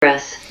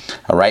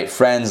All right,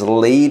 friends,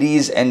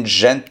 ladies and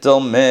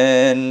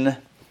gentlemen,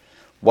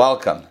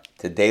 welcome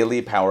to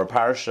Daily Power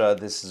Parsha.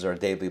 This is our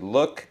daily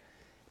look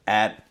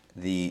at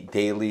the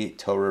daily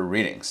Torah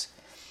readings.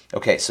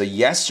 Okay, so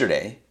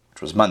yesterday,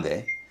 which was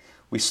Monday,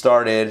 we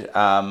started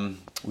a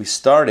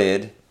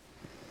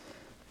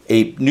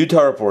new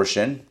Torah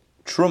portion,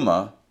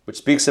 Truma, which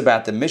speaks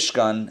about the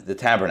Mishkan, the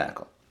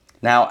tabernacle.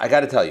 Now, I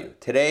got to tell you,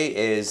 today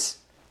is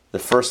the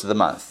first of the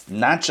month,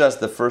 not just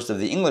the first of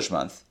the English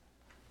month,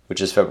 which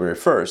is February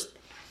 1st,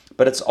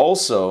 but it's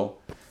also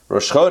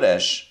Rosh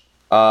Chodesh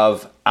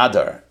of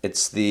Adar.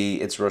 It's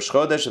Rosh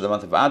Chodesh of the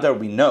month of Adar.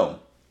 We know,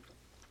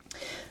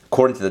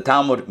 according to the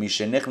Talmud,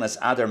 Mishenichnas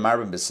Adar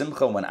Marbim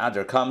B'Simcha, when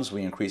Adar comes,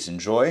 we increase in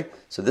joy.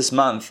 So this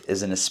month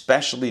is an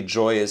especially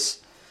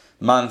joyous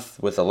month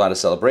with a lot of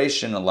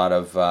celebration, a lot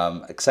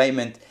of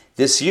excitement.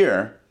 This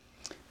year,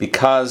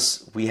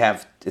 because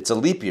it's a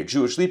leap year,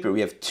 Jewish leap year,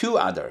 we have two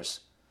Adars,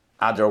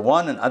 Adar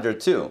 1 and Adar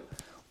 2,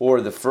 or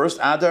the first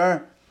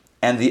Adar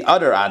and the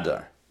other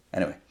Adar.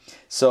 Anyway,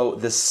 so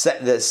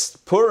this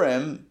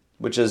Purim,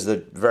 which is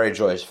the very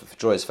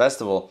joyous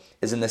festival,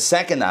 is in the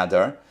second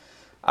Adar,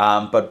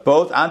 but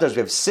both Adars, we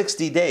have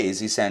 60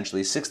 days,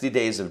 essentially, 60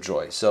 days of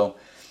joy. So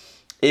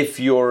if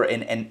you're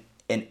in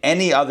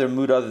any other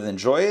mood other than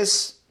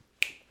joyous,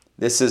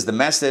 this is the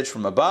message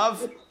from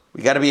above.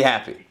 We got to be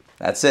happy.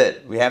 That's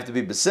it. We have to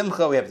be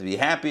besimcha, we have to be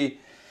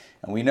happy.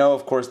 And we know,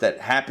 of course, that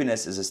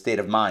happiness is a state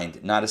of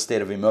mind, not a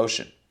state of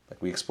emotion.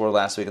 Like we explored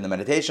last week in the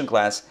meditation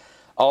class,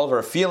 all of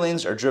our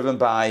feelings are driven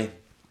by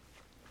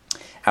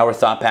our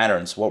thought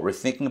patterns, what we're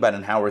thinking about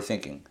and how we're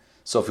thinking.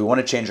 So if we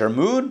want to change our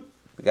mood,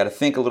 we got to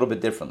think a little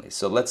bit differently.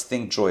 So let's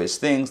think joyous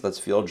things, let's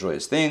feel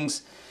joyous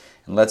things,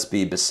 and let's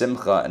be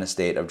besimcha in a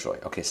state of joy.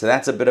 Okay, so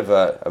that's a bit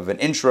of an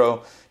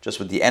intro, just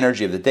with the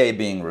energy of the day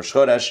being Rosh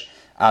Chodesh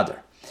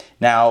Adar.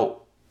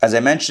 Now, as I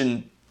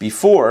mentioned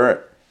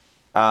before,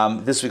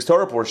 this week's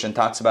Torah portion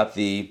talks about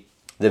the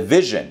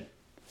vision,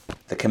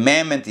 the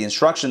commandment, the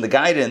instruction, the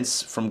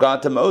guidance from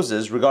God to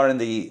Moses regarding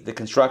the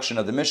construction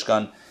of the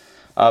Mishkan,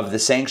 of the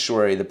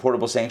sanctuary, the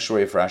portable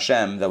sanctuary for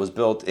Hashem that was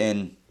built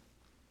in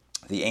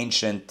the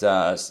ancient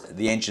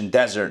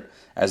desert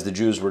as the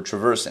Jews were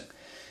traversing.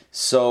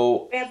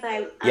 So,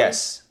 Rabbi,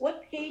 yes.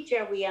 What page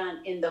are we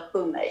on in the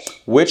Chumash?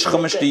 Which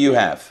Chumash do you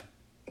have?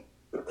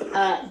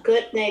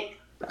 Gutnick.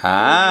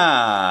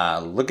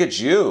 Look at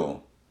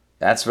you.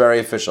 That's very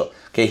official.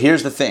 Okay,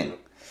 here's the thing.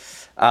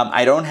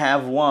 I don't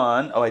have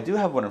one. Oh, I do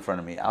have one in front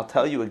of me. I'll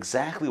tell you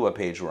exactly what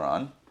page we're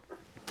on.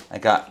 I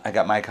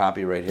got my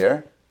copy right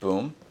here.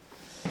 Boom.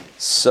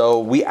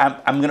 So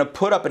I'm going to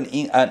put up an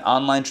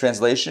online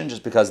translation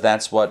just because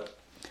that's what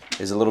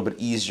is a little bit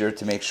easier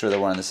to make sure that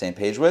we're on the same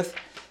page with.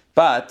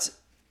 But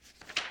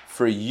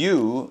for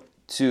you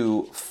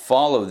to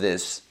follow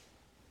this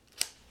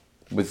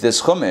with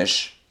this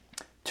Chumash,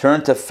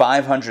 turn to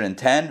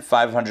 510,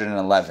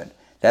 511.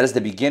 That is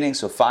the beginning.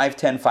 So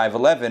 510,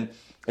 511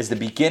 is the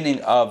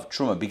beginning of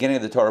Truma, beginning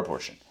of the Torah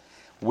portion.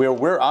 Where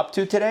we're up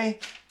to today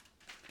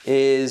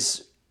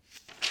is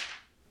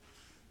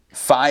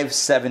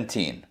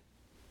 517.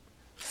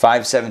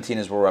 517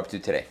 is where we're up to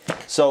today.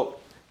 So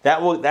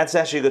that's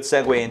actually a good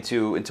segue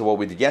into what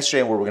we did yesterday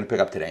and where we're going to pick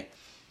up today.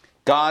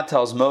 God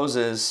tells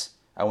Moses,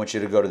 I want you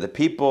to go to the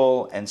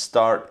people and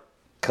start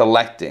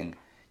collecting.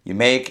 You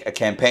make a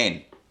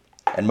campaign.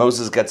 And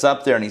Moses gets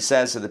up there and he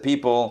says to the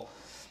people,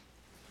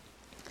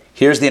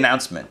 here's the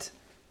announcement.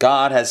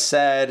 God has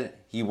said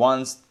he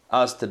wants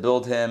us to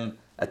build him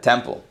a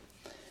temple.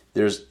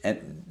 There's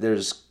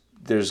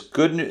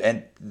good news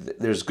and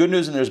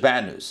there's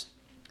bad news.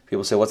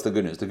 People say, what's the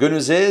good news? The good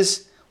news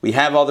is we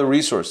have all the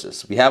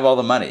resources. We have all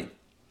the money.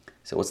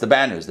 So what's the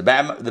bad news? The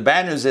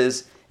bad news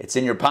is it's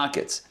in your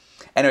pockets.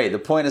 Anyway, the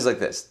point is like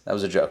this. That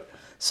was a joke.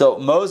 So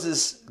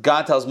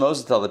God tells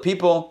Moses to tell the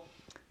people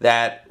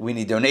that we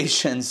need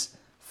donations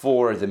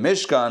for the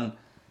Mishkan.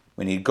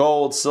 We need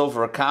gold,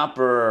 silver,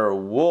 copper,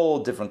 wool,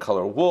 different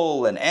color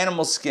wool, and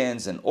animal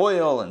skins, and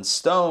oil, and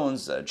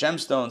stones,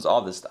 gemstones,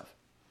 all this stuff.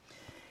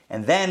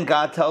 And then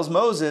God tells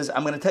Moses,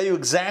 I'm going to tell you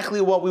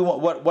exactly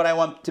what I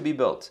want to be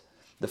built.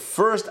 The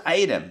first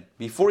item,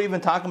 before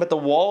even talking about the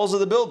walls of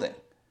the building,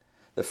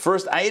 the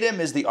first item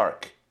is the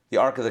Ark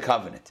of the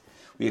Covenant.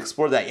 We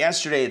explored that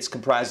yesterday. It's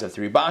comprised of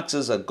 3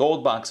 boxes, a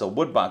gold box, a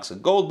wood box, a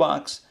gold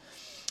box.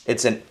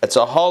 It's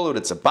a hollowed,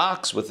 it's a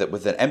box with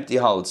an empty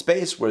hollowed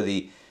space where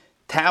the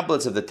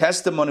tablets of the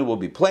testimony will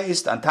be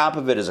placed. On top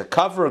of it is a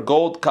cover, a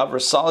gold cover,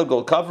 solid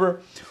gold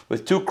cover,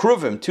 with 2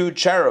 kruvim, 2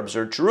 cherubs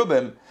or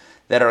cherubim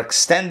that are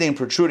extending,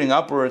 protruding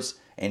upwards,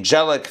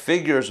 angelic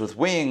figures with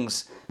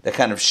wings that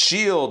kind of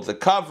shield the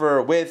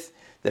cover with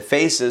the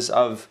faces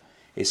of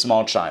a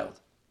small child.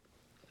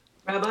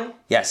 Rabbi?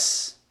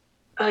 Yes.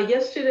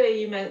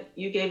 Yesterday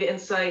you gave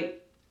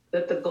insight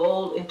that the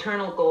gold,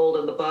 internal gold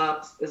in the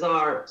box is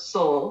our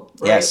soul,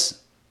 right?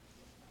 Yes.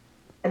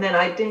 And then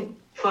I didn't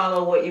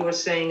follow what you were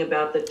saying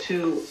about the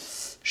 2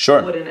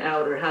 Sure. wood and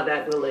outer, how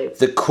that relates.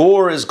 The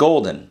core is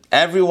golden.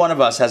 Every one of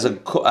us has a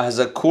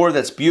core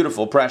that's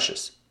beautiful,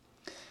 precious.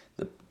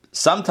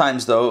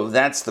 Sometimes, though,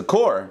 that's the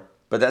core,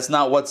 but that's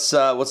not what's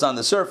on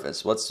the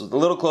surface. What's a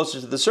little closer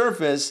to the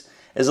surface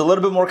is a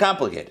little bit more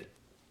complicated,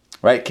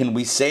 right? Can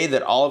we say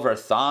that all of our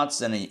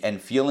thoughts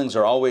and feelings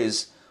are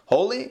always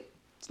holy?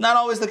 It's not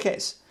always the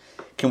case.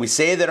 Can we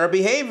say that our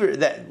behavior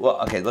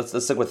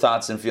let's stick with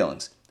thoughts and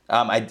feelings.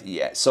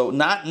 So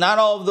not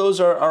all of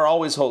those are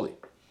always holy.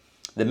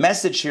 The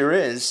message here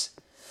is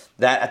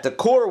that at the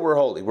core we're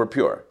holy, we're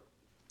pure.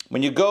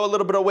 When you go a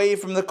little bit away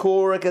from the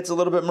core, it gets a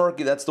little bit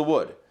murky. That's the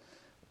wood.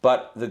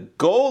 But the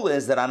goal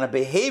is that on a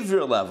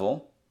behavior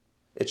level,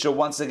 it should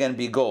once again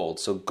be gold.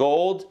 So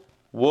gold,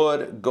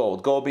 wood,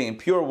 gold. Gold being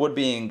pure, wood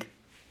being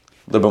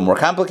a little bit more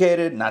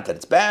complicated. Not that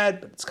it's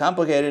bad, but it's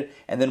complicated.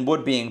 And then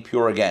wood being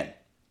pure again.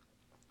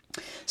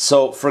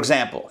 So, for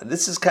example,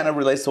 this is kind of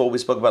relates to what we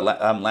spoke about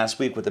last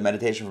week with the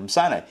meditation from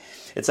Sinai.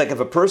 It's like if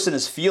a person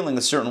is feeling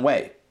a certain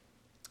way,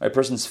 a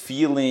person's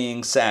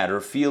feeling sad or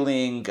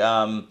feeling,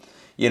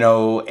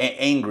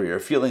 angry or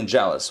feeling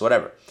jealous,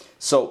 whatever.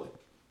 So,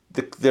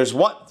 there's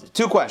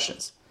two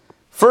questions.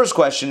 First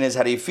question is,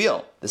 how do you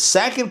feel? The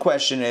second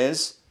question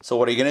is, so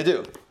what are you going to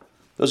do?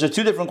 Those are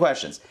two different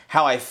questions.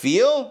 How I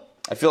feel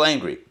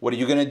angry. What are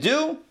you going to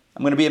do?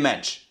 I'm going to be a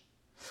mensch.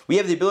 We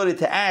have the ability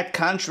to act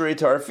contrary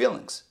to our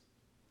feelings.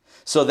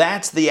 So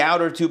that's the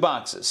outer two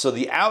boxes. So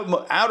the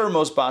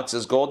outermost box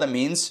is gold. That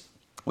means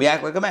we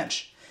act like a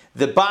mensch.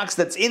 The box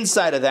that's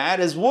inside of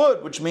that is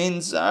wood, which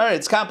means, all right,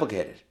 it's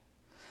complicated.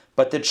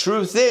 But the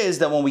truth is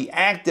that when we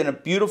act in a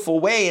beautiful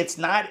way, it's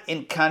not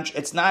being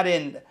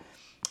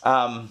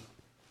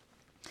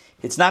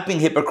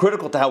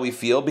hypocritical to how we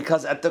feel,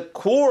 because at the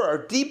core, our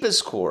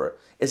deepest core,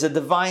 is a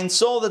divine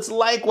soul that's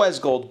likewise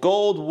gold.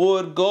 Gold,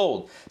 wood,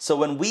 gold. So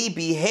when we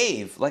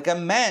behave like a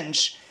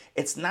mensch,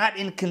 it's not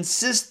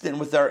inconsistent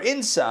with our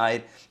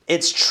inside.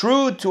 It's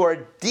true to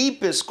our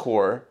deepest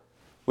core,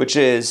 which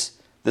is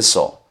the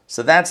soul.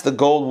 So that's the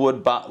gold,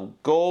 wood,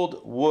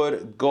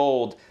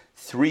 gold,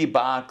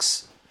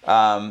 3-box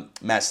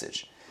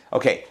message.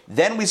 Okay,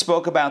 then we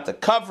spoke about the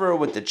cover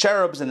with the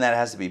cherubs, and that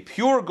has to be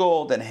pure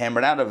gold and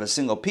hammered out of a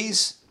single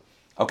piece.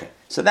 Okay,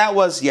 so that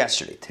was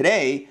yesterday.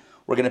 Today,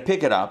 we're going to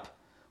pick it up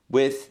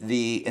with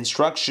the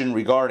instruction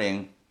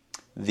regarding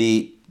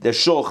the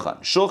shulchan.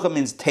 Shulchan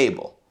means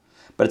table,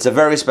 but it's a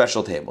very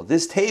special table.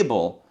 This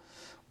table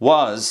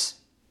was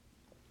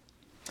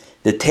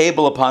the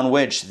table upon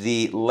which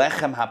the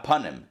lechem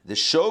hapanim, the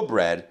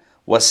showbread,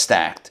 was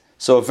stacked.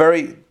 So a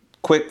very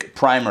quick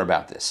primer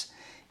about this.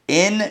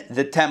 In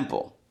the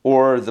temple,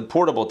 or the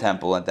portable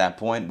temple at that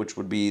point, which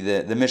would be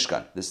the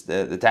Mishkan,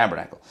 the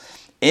tabernacle.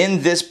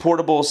 In this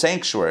portable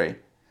sanctuary,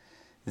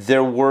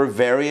 there were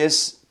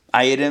various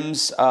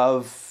items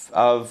of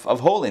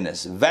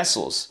holiness,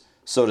 vessels,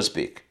 so to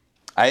speak.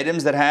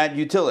 Items that had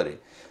utility.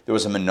 There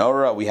was a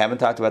menorah, we haven't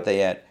talked about that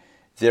yet.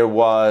 There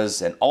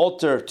was an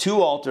altar,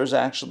 2 altars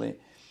actually.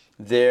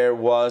 There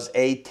was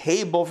a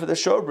table for the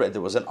showbread.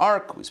 There was an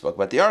ark. We spoke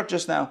about the ark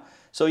just now.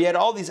 So you had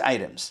all these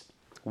items.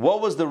 What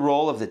was the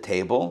role of the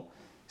table?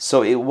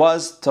 So it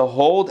was to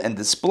hold and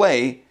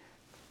display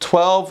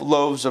 12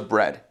 loaves of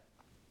bread,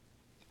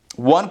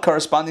 one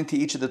corresponding to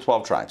each of the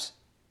 12 tribes.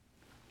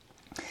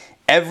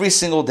 Every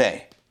single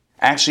day.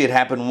 Actually, it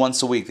happened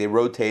once a week. They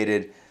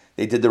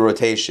did the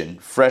rotation.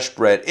 Fresh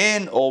bread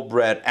in, old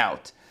bread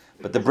out.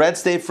 But the bread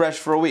stayed fresh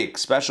for a week.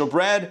 Special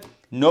bread,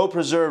 no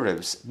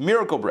preservatives.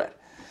 Miracle bread.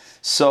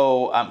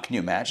 So can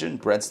you imagine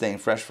bread staying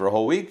fresh for a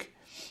whole week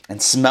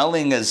and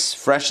smelling as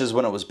fresh as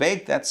when it was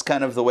baked? That's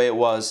kind of the way it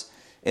was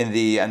in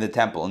the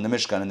temple, in the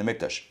Mishkan, in the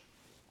Mikdash.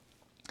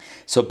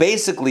 So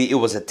basically, it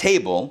was a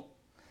table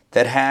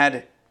that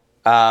had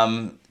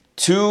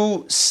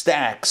 2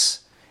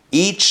 stacks.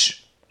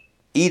 Each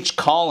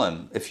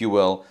column, if you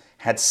will,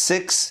 had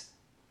 6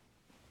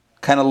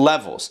 kind of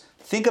levels.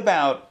 Think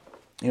about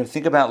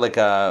like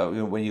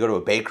when you go to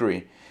a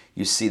bakery,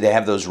 you see they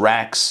have those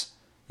racks,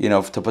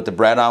 to put the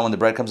bread on. When the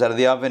bread comes out of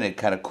the oven, it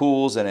kind of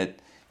cools and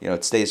it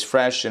stays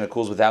fresh and it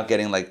cools without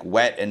getting like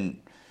wet and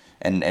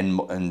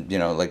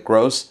like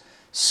gross.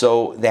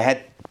 So they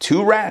had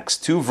 2 racks,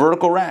 2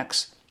 vertical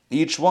racks.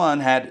 Each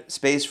one had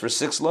space for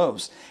 6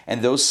 loaves.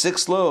 And those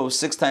 6 loaves,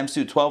 6 times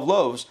 2, 12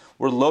 loaves,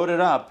 were loaded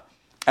up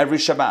every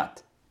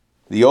Shabbat.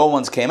 The old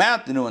ones came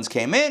out, the new ones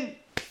came in,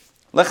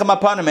 lechem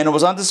hapanim, and it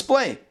was on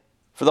display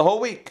for the whole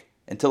week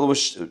until it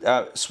was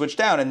switched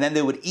out. And then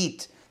they would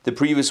eat the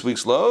previous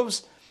week's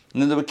loaves,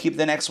 and then they would keep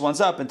the next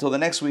ones up until the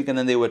next week, and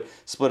then they would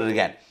split it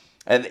again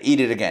and eat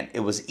it again.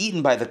 It was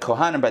eaten by the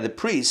Kohanim, by the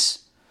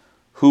priests,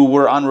 who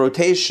were on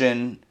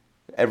rotation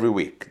every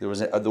week. There was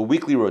the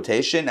weekly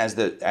rotation as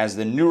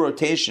the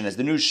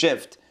new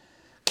shift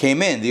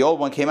came in. The old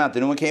one came out, the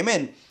new one came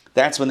in.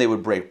 That's when they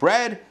would break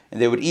bread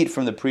and they would eat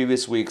from the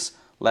previous week's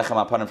lechem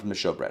hapanim, from the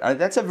showbread.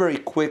 That's a very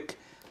quick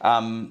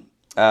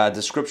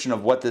description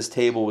of what this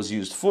table was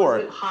used for.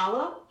 Was it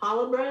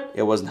challah bread?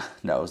 It was not.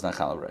 No, it was not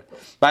challah bread.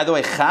 By the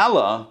way,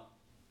 challah,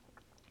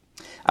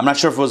 I'm not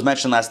sure if it was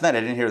mentioned last night. I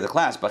didn't hear the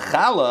class, but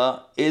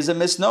challah is a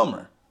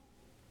misnomer.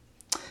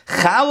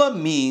 Challah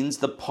means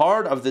the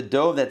part of the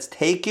dough that's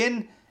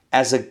taken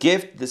as a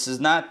gift. This is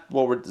not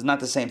it's not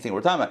the same thing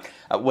we're talking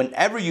about.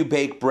 Whenever you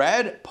bake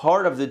bread,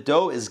 part of the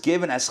dough is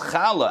given as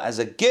challah, as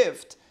a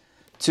gift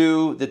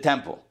to the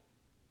temple.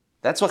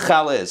 That's what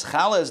challah is.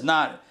 Challah is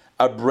not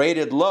a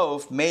braided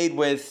loaf made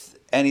with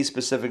any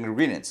specific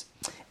ingredients.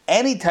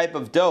 Any type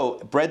of dough,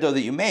 bread dough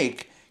that you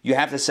make, you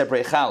have to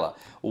separate challah.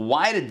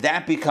 Why did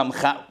that become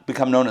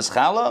known as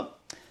challah?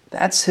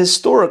 That's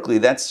historically,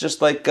 that's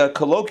just like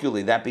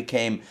colloquially, that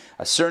became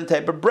a certain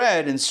type of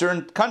bread in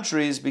certain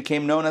countries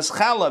became known as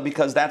challah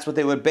because that's what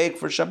they would bake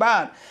for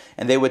Shabbat.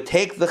 And they would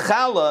take the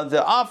challah,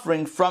 the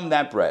offering, from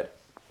that bread.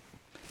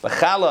 But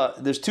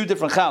challah, there's two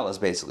different challahs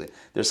basically.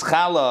 There's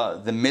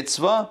challah, the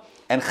mitzvah,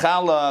 and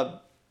challah,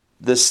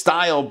 the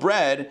style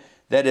bread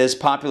that is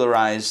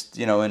popularized,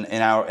 in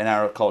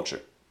our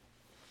culture.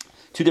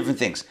 Two different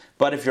things.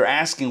 But if you're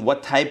asking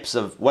what type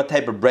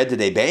of bread did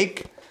they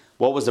bake,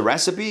 what was the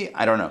recipe?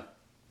 I don't know.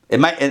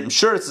 I'm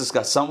sure it's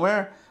discussed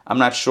somewhere. I'm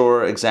not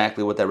sure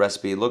exactly what that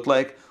recipe looked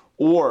like,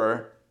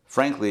 or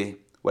frankly,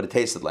 what it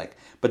tasted like.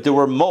 But there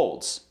were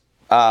molds,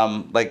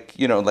 like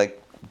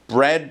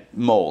bread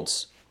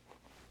molds,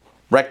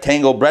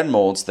 rectangle bread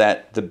molds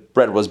that the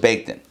bread was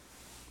baked in.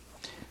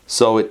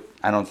 So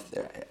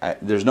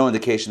there's no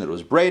indication that it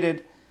was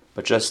braided,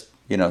 but just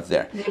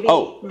there.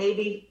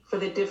 Maybe for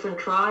the different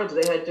tribes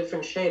they had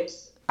different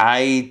shapes.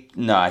 I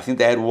think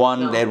they had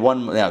one. No. They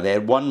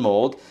had one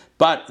mold.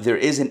 But there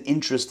is an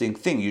interesting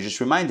thing. You just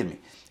reminded me.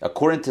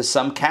 According to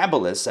some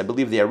Kabbalists, I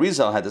believe the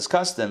Arizal had this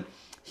custom.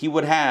 He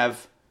would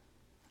have,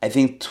 I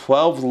think,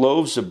 12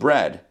 loaves of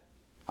bread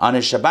on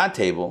his Shabbat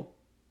table.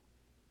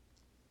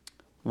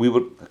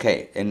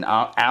 In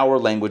our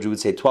language, we would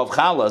say 12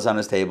 challahs on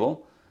his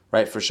table,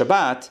 right, for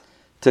Shabbat,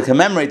 to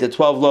commemorate the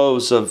 12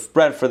 loaves of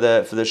bread for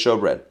the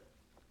showbread.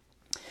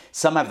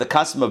 Some have the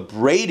custom of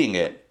braiding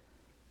it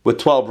with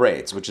 12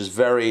 braids, which is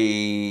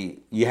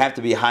you have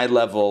to be a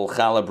high-level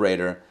challah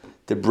braider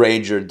to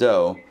braid your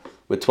dough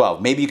with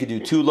 12. Maybe you could do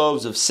 2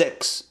 loaves of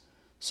 6.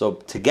 So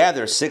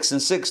together, 6 and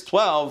 6,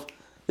 12.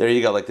 There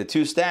you go, like the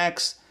 2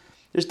 stacks.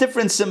 There's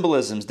different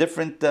symbolisms,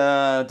 different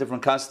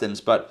customs,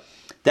 but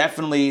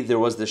definitely there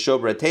was the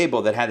showbread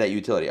table that had that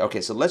utility. Okay,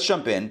 so let's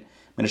jump in. I'm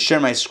going to share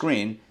my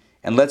screen,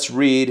 and let's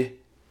read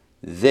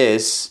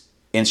this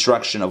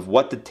instruction of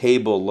what the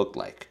table looked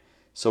like.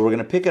 So we're going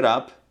to pick it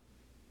up.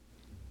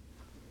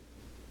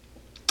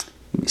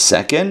 Give me a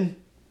second.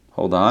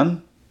 Hold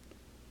on.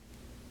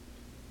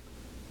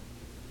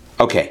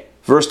 Okay,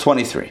 verse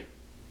 23.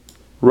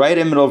 Right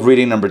in the middle of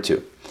reading number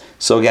 2.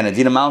 So again,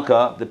 Adina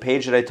Malka, the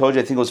page that I told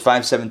you, I think it was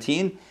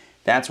 517.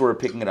 That's where we're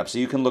picking it up. So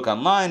you can look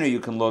online, or you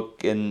can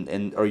look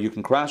or you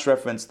can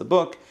cross-reference the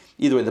book.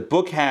 Either way, the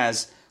book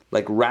has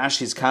like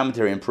Rashi's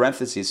commentary in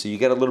parentheses, so you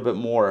get a little bit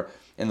more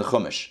in the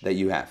Chumash that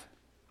you have.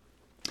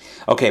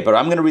 Okay, but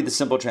I'm going to read the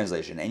simple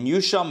translation. And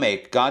you shall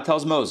make, God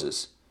tells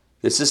Moses,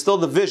 this is still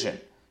the vision.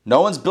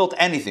 No one's built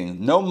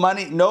anything. No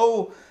money,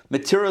 no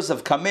materials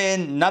have come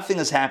in. Nothing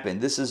has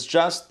happened. This is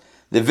just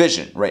the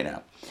vision right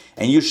now.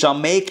 And you shall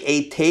make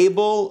a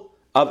table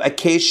of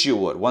acacia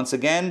wood. Once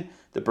again,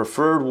 the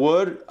preferred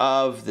wood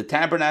of the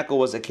tabernacle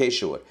was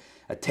acacia wood.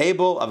 A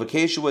table of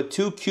acacia wood,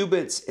 2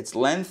 cubits, its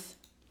length.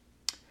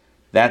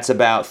 That's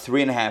about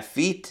 3.5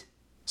 feet.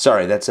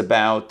 Sorry, that's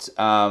about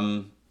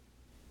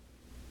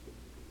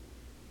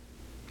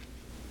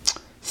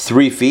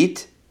 3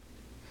 feet.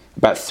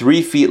 About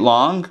 3 feet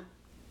long.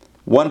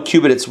 1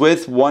 cubit its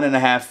width,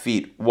 1.5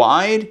 feet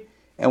wide,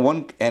 and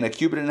 1.25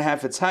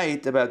 cubits its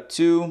height, about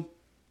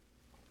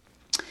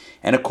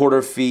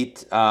 2.25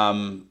 feet,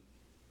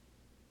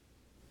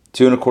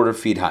 2.25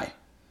 feet high.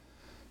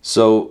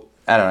 So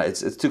I don't know.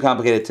 It's too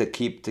complicated to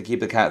keep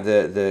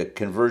the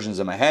conversions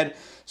in my head.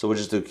 So we'll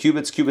just do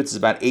cubits. Cubits is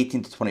about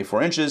 18 to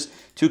 24 inches.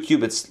 2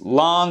 cubits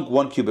long,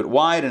 1 cubit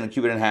wide, and 1.5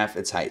 cubits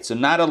its height. So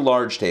not a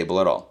large table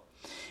at all.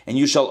 And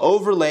you shall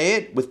overlay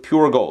it with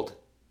pure gold.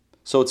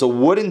 So it's a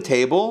wooden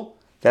table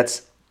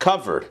that's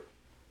covered.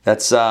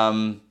 That's,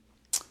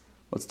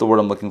 what's the word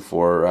I'm looking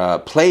for?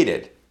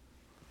 Plated,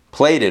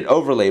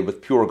 overlaid with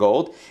pure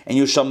gold. And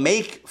you shall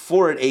make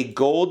for it a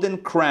golden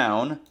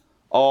crown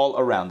all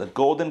around. The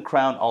golden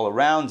crown all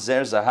around,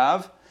 Zer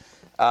Zahav,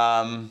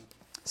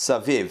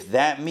 Saviv.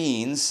 That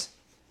means,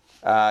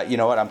 you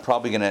know what, I'm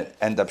probably going to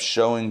end up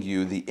showing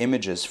you the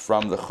images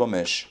from the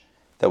Chumash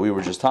that we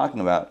were just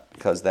talking about,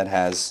 because that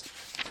has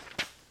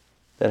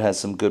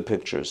some good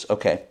pictures.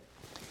 Okay.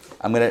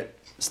 I'm going to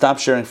stop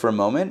sharing for a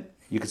moment.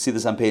 You can see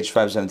this on page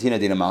 517,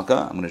 Adina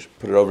Malka. I'm going to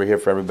put it over here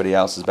for everybody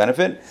else's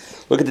benefit.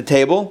 Look at the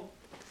table.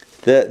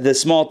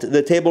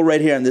 The table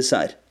right here on this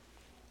side.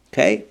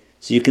 Okay?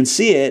 So you can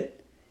see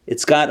it.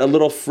 It's got a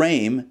little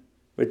frame.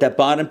 Right, that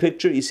bottom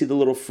picture, you see the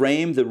little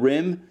frame, the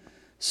rim.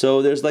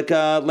 So there's like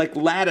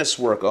lattice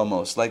work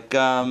almost, like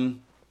a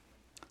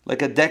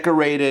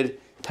decorated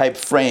type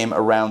frame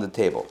around the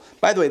table.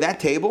 By the way,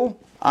 that table,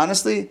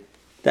 honestly,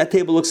 that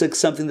table looks like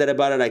something that I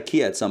bought at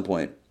IKEA at some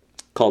point,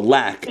 called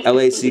LACK,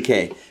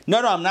 L-A-C-K.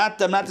 No, I'm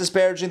not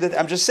disparaging that.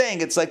 I'm just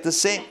saying it's like the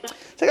same.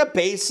 It's like a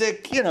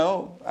basic,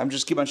 I'm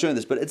just keep on showing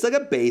this, but it's like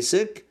a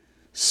basic,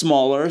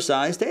 smaller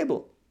size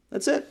table.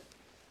 That's it.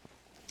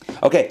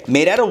 Okay,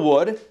 made out of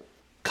wood,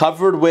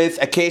 covered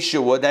with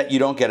acacia wood that you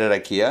don't get at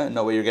IKEA.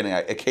 No way you're getting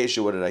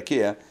acacia wood at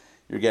IKEA.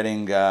 You're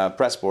getting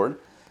pressboard.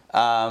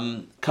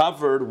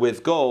 Covered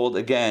with gold,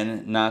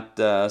 again,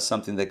 not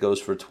something that goes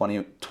for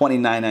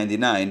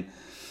 $29.99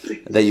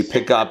 that you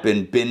pick up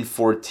in bin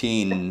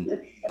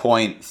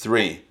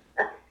 14.3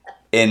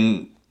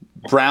 in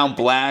brown,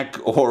 black,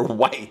 or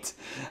white.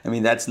 I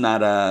mean, that's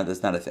not a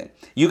thing.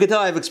 You can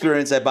tell I have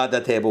experience. I bought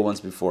that table once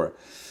before.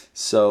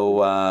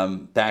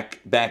 So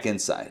back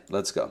inside.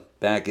 Let's go.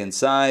 Back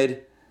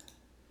inside.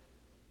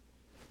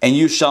 And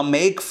you shall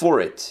make for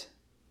it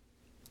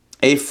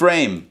a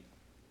frame,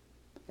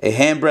 a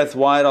handbreadth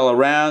wide all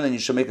around, and you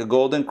shall make a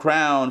golden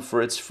crown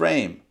for its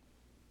frame.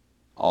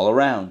 All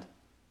around.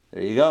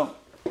 There you go.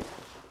 Here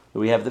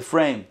we have the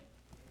frame.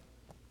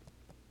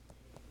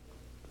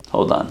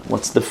 Hold on.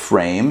 What's the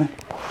frame?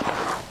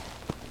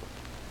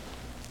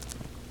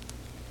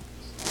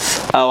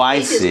 Oh,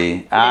 I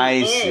see.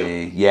 I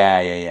see.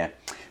 Yeah.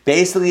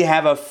 Basically, you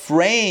have a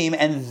frame,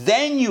 and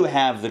then you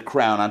have the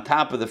crown on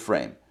top of the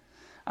frame.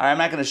 All right, I'm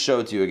not going to show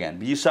it to you again.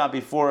 But you saw it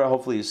before.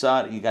 Hopefully you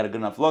saw it. You got a good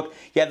enough look.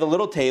 You have the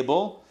little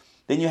table.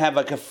 Then you have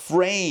like a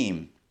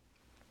frame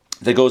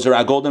that goes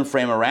around, a golden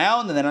frame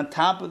around. And then on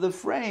top of the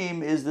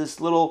frame is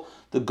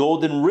the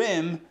golden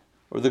rim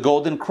or the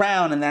golden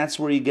crown. And that's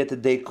where you get the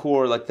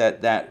decor, like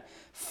that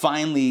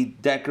finely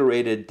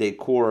decorated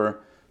decor,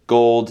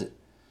 gold.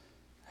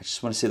 I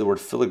just want to say the word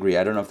filigree.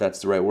 I don't know if that's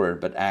the right word,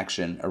 but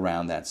action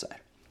around that side.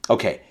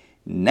 Okay.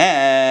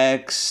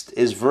 Next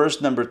is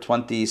verse number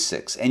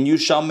 26. And you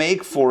shall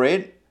make for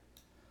it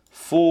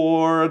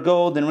 4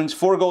 golden rings.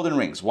 4 golden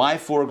rings. Why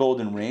 4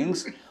 golden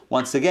rings?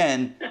 Once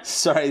again,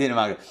 sorry,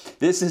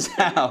 this is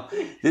how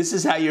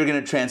you're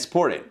going to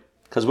transport it.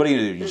 Because what are you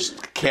going to do? You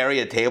just carry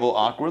a table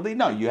awkwardly?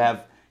 No, you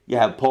have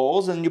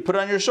poles and you put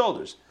it on your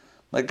shoulders,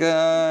 like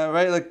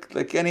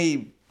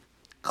any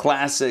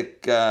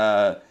classic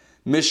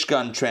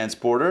Mishkan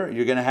transporter.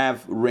 You're going to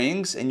have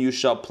rings, and you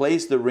shall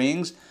place the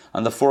rings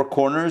on the 4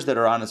 corners that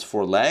are on its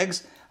 4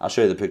 legs. I'll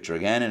show you the picture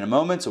again in a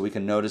moment so we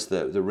can notice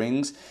the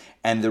rings.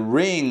 And the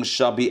rings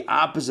shall be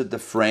opposite the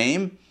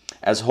frame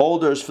as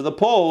holders for the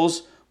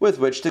poles with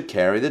which to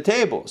carry the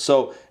table.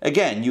 So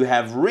again, you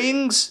have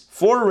rings,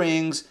 4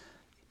 rings,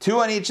 2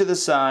 on each of the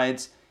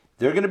sides.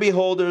 They're going to be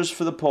holders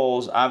for the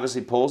poles.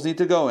 Obviously, poles need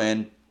to go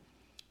in.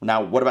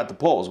 Now, what about the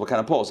poles? What kind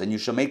of poles? And you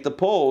shall make the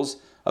poles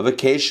of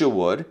acacia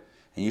wood,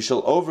 and you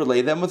shall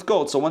overlay them with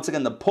gold. So once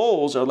again, the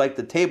poles are like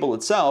the table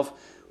itself,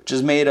 which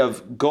is made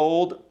of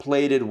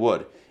gold-plated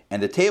wood.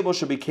 And the table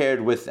shall be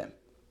carried with them.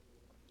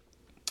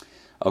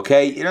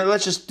 Okay,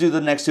 let's just do the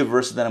next 2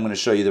 verses, then I'm going to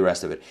show you the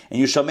rest of it. And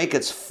you shall make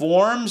its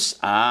forms.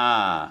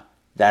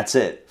 That's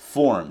it.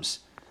 Forms.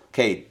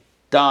 Okay,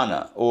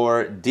 Dana,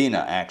 or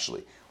Dina,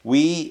 actually.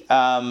 We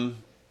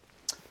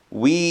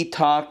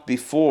talked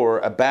before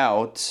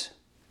about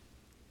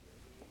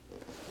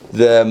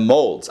the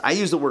molds. I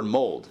use the word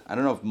mold. I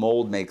don't know if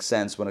mold makes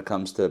sense when it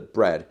comes to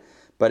bread.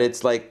 But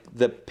it's like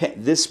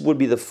this would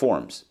be the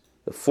forms.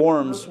 The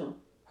forms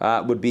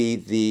would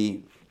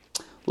be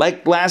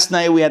like last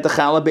night we had the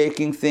challah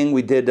baking thing.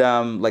 We did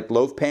like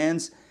loaf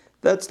pans.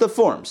 That's the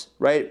forms,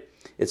 right?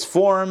 It's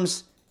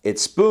forms,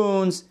 it's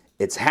spoons,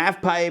 it's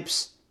half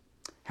pipes.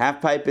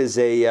 Half pipe is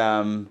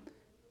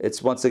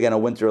it's once again a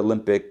Winter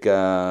Olympic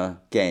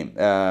game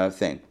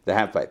thing, the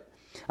half pipe.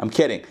 I'm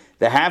kidding.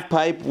 The half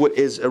pipe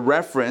is a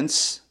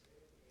reference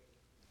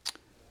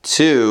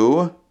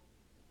to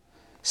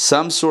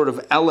some sort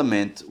of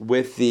element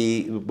with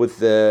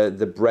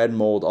the bread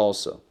mold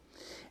also.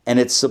 And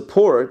it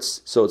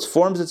supports, so it's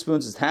forms, it's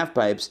spoons, it's half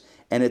pipes,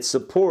 and it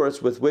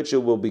supports with which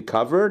it will be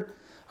covered.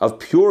 Of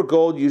pure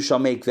gold you shall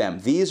make them.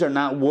 These are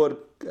not wood,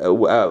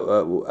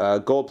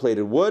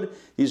 gold-plated wood.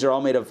 These are all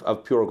made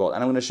of pure gold.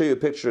 And I'm going to show you a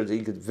picture so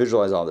you can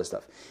visualize all this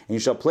stuff. And you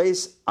shall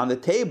place on the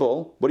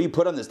table, what do you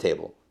put on this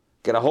table?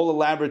 Get a whole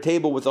elaborate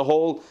table with a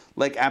whole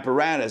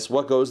apparatus.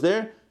 What goes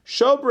there?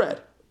 Showbread.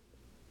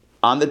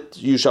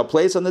 You shall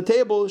place on the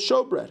table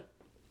showbread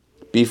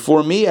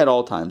before me at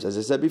all times. As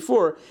I said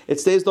before, it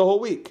stays the whole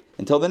week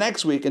until the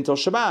next week, until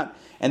Shabbat,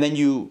 and then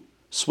you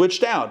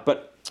switched out.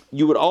 But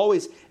you would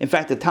always, in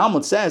fact, the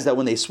Talmud says that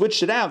when they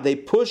switched it out, they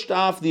pushed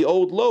off the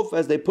old loaf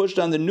as they pushed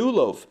on the new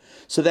loaf,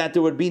 so that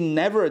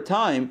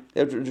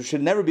there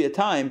should never be a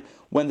time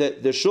when the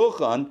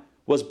shulchan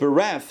was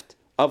bereft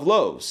of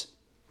loaves.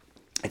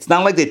 It's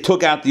not like they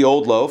took out the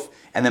old loaf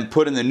and then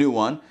put in the new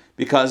one,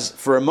 because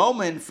for a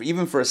moment,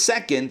 even for a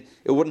second,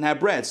 it wouldn't have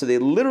bread. So they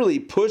literally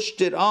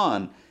pushed it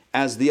on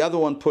as the other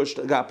one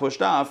got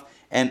pushed off,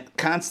 and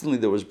constantly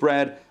there was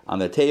bread on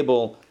the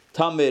table,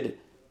 tamid,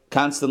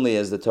 constantly,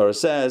 as the Torah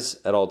says,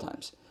 at all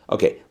times.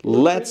 Okay,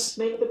 let's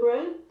make the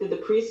bread. Did the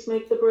priests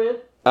make the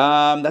bread?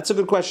 That's a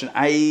good question.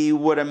 I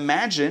would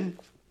imagine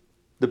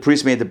the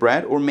priest made the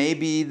bread, or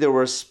maybe there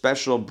were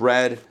special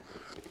bread,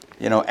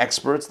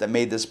 experts that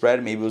made this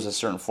bread. Maybe it was a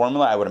certain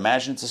formula. I would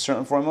imagine it's a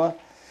certain formula.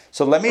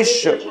 So let me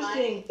show. It's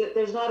interesting that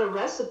there's not a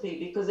recipe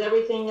because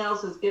everything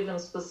else is given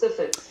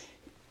specifics.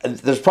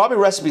 There's probably a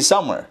recipe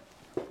somewhere.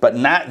 But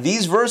not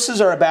these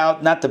verses are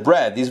about not the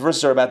bread. These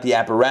verses are about the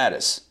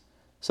apparatus.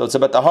 So it's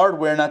about the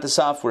hardware, not the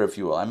software, if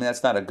you will. I mean,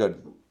 that's not a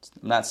good.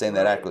 I'm not saying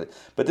that accurately,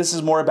 but this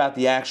is more about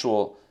the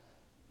actual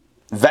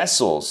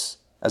vessels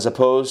as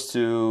opposed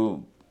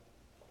to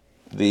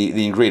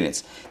the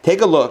ingredients.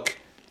 Take a look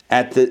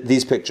at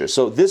these pictures.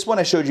 So this one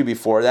I showed you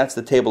before. That's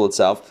the table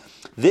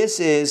itself. This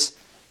is,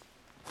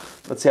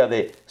 let's see how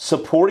they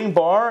supporting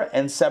bar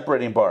and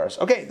separating bars.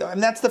 Okay,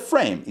 and that's the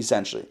frame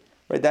essentially,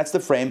 right? That's the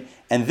frame,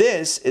 and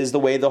this is the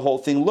way the whole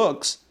thing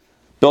looks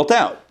built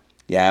out.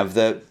 You have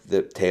the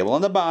table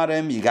on the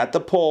bottom. You got the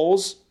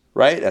poles,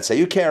 right? That's how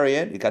you carry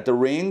it. You got the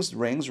rings,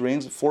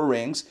 4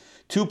 rings,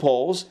 2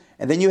 poles,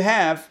 and then you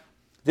have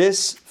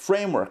this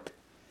framework.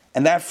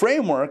 And that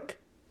framework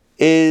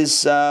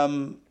is,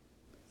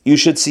 you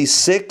should see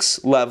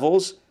 6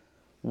 levels.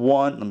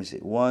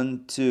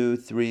 1, 2,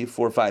 3,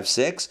 4, 5,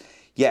 6.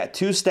 Yeah,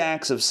 2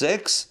 stacks of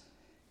 6.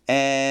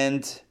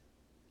 And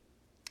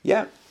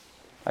yeah,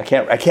 I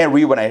can't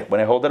read when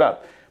I hold it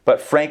up. But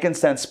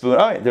frankincense spoon.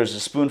 Oh, there's a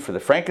spoon for the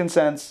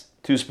frankincense.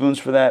 2 spoons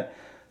for that.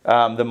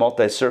 The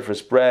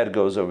multi-surface bread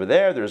goes over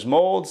there. There's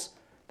molds.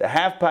 The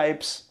half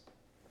pipes.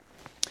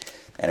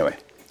 Anyway,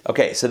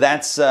 okay. So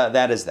that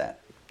is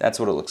that. That's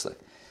what it looks like.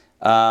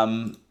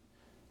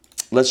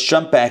 Let's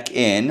jump back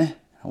in.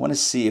 I want to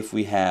see if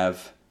we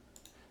have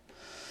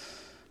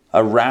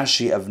a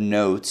Rashi of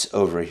notes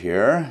over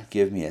here.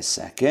 Give me a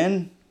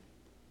second.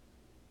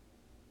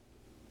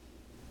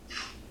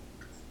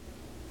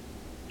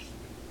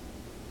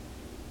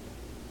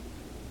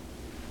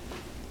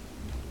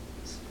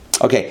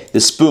 Okay, the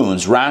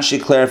spoons. Rashi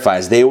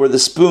clarifies, they were the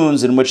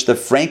spoons in which the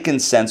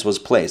frankincense was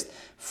placed.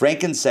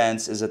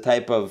 Frankincense is a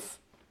type of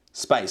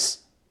spice.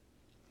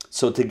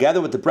 So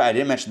together with the bread, I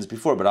didn't mention this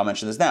before, but I'll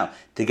mention this now.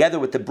 Together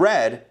with the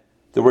bread,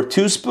 there were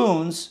 2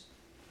 spoons,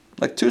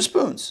 like 2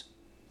 spoons,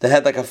 that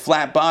had like a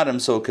flat bottom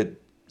so it could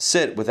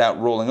sit without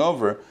rolling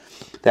over,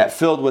 that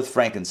filled with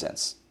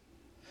frankincense.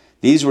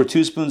 These were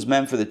 2 spoons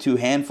meant for the 2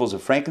 handfuls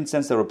of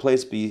frankincense that were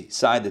placed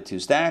beside the 2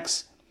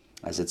 stacks.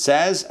 As it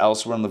says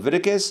elsewhere in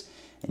Leviticus,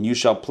 and you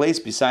shall place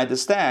beside the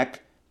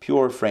stack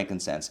pure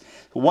frankincense.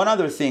 One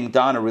other thing,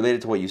 Donna,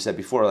 related to what you said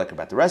before, like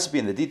about the recipe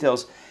and the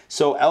details.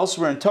 So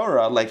elsewhere in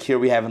Torah, like here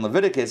we have in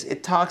Leviticus,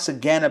 it talks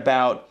again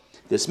about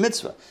this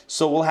mitzvah.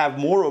 So we'll have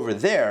more over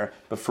there,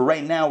 but for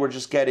right now, we're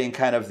just getting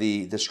kind of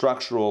the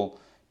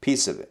structural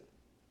piece of it.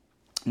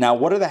 Now,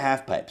 what are the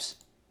half pipes?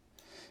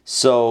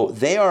 So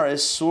they are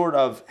sort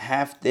of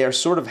half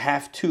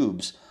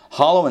tubes,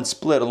 hollow and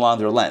split along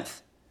their length.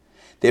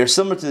 They are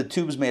similar to the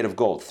tubes made of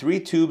gold. 3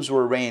 tubes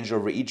were arranged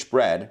over each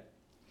bread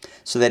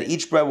so that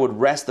each bread would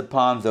rest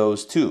upon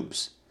those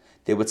tubes.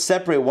 They would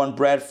separate one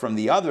bread from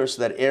the other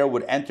so that air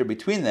would enter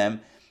between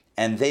them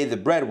and the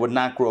bread, would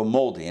not grow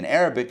moldy. In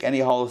Arabic,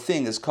 any hollow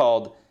thing is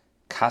called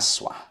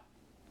kaswa.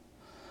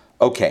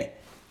 Okay,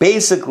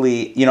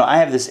 basically, I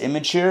have this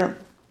image here.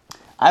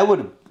 I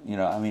would,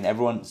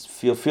 everyone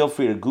feel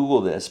free to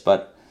Google this,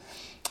 but,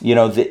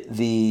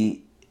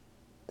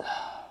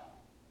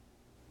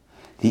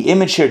 the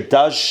image here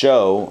does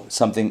show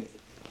something.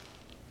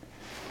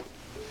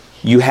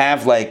 You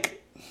have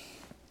like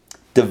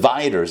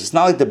dividers. It's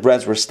not like the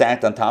breads were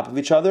stacked on top of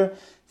each other.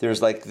 There's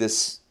like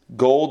this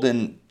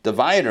golden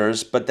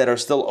dividers, but that are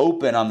still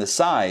open on the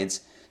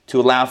sides to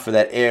allow for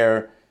that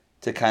air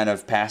to kind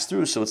of pass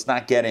through. So it's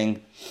not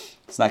getting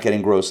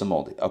gross and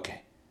moldy.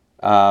 Okay.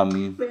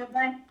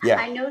 Rabbi, yeah.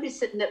 I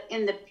noticed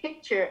in the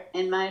picture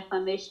in my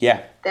information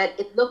that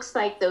it looks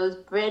like those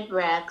bread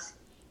racks,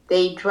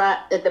 they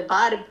drop, the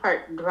bottom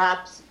part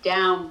drops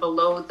down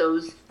below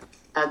those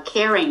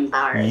carrying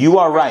bars. You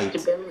are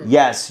right.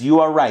 Yes, you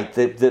are right.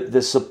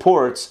 The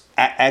supports,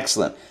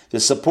 excellent. The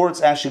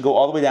supports actually go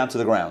all the way down to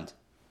the ground.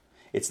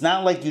 It's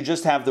not like you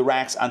just have the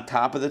racks on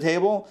top of the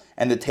table,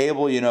 and the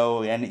table,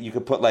 and you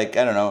could put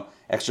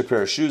extra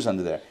pair of shoes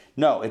under there.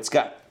 No, it's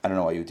got, I don't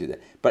know why you would do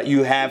that, but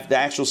you have the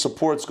actual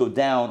supports go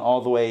down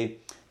all the way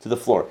to the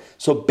floor.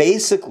 So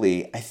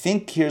basically, I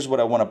think here's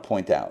what I want to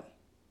point out.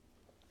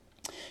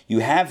 You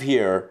have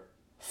here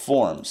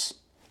forms.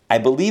 I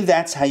believe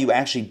that's how you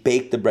actually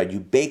bake the bread. You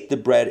bake the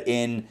bread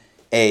in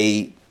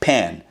a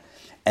pan.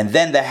 And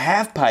then the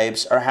half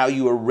pipes are how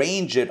you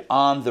arrange it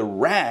on the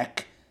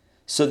rack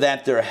so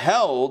that they're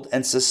held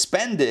and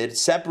suspended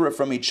separate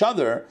from each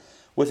other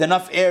with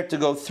enough air to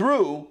go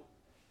through,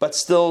 but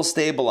still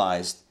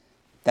stabilized.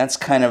 That's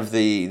kind of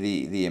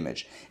the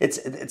image.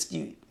 It's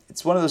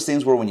one of those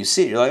things where when you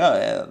see it, you're like, oh,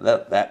 yeah,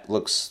 that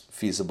looks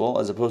feasible.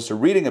 As opposed to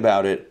reading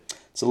about it,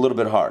 it's a little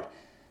bit hard.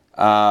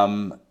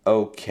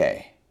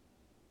 Okay.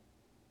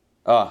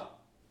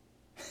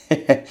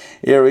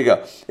 Here we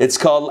go. It's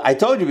called, I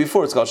told you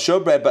before, it's called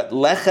showbread, but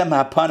lechem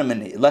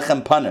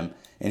panim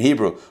in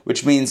Hebrew,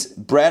 which means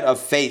bread of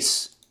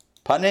face.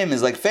 Panim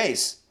is like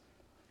face.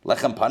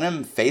 Lechem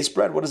panim, face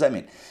bread? What does that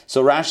mean?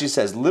 So Rashi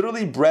says,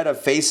 literally bread of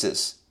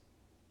faces.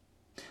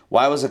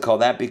 Why was it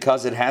called that?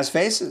 Because it has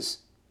faces.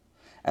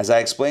 As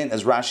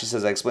Rashi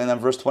says, I explained that in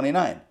verse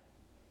 29.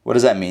 What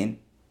does that mean?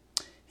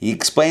 He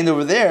explained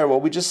over there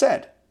what we just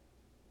said.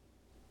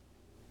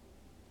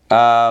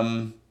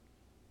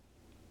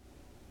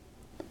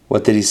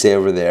 What did he say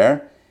over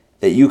there?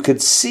 That you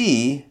could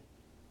see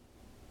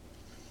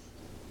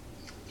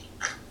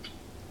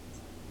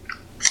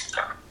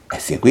I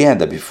think we had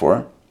that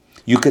before.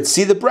 You could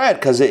see the bread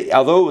because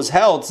although it was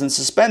held and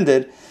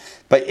suspended,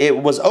 but it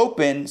was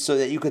open so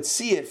that you could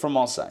see it from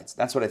all sides.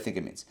 That's what I think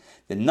it means.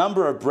 The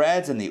number of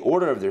breads and the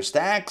order of their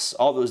stacks,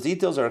 all those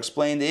details are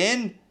explained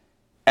in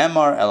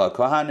Emar El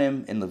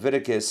Kohanim in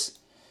Leviticus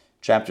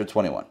chapter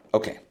 21.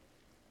 Okay.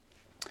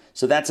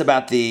 So that's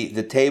about the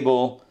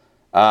table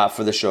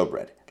for the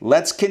showbread.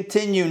 Let's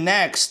continue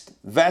next.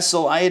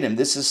 Vessel item.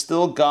 This is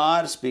still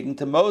God speaking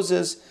to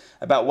Moses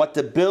about what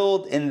to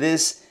build in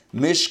this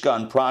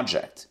Mishkan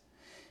project.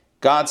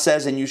 God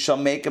says, and you shall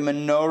make a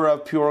menorah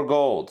of pure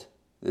gold.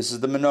 This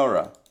is the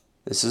menorah.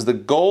 This is the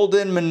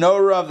golden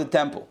menorah of the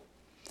temple.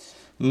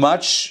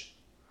 Much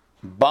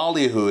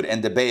ballyhooed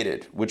and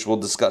debated, which we'll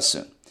discuss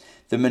soon.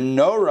 The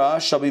menorah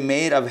shall be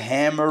made of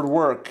hammered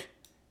work.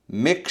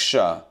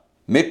 Miksha,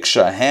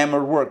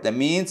 hammered work. That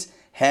means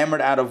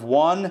hammered out of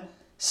one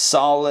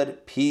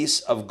solid piece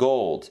of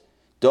gold.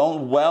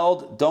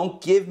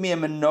 Don't give me a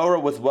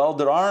menorah with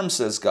welded arms,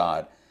 says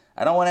God.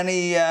 I don't want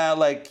any,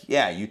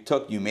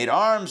 you made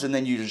arms and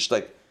then you just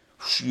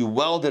you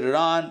welded it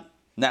on.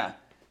 Nah,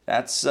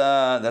 that's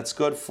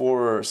good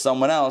for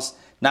someone else,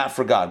 not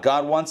for God.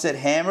 God wants it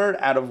hammered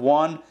out of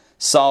one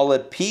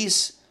solid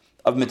piece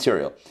of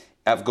material,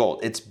 of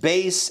gold. Its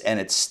base and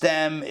its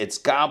stem, its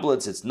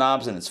goblets, its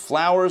knobs, and its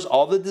flowers,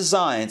 all the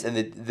designs and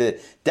the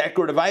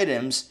decorative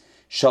items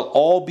shall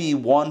all be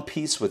one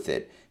piece with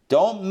it.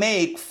 Don't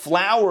make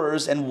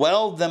flowers and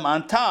weld them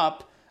on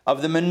top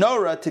of the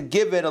menorah to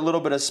give it a little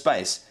bit of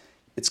spice.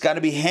 It's got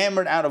to be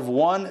hammered out of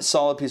one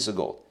solid piece of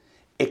gold.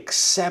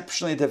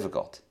 Exceptionally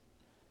difficult.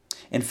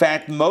 In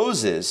fact,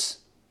 Moses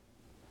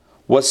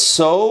was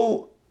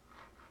so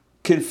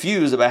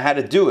confused about how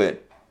to do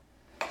it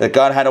that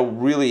God had to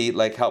really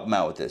help him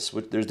out with this.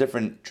 There's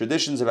different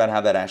traditions about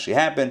how that actually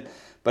happened,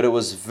 but it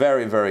was a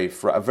very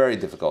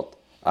difficult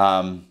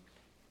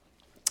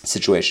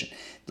situation.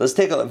 Let's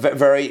take a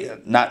very,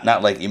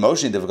 not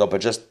emotionally difficult,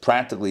 but just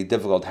practically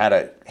difficult how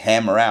to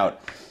hammer out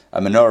a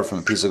menorah from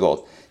a piece of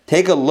gold.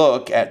 Take a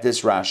look at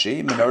this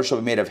Rashi. Menorah shall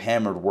be made of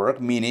hammered work,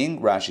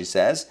 meaning, Rashi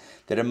says,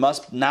 that it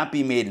must not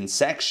be made in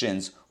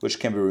sections which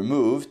can be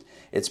removed.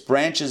 Its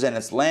branches and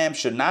its lamps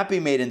should not be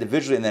made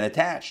individually and then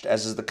attached,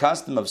 as is the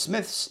custom of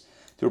smiths,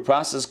 through a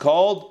process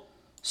called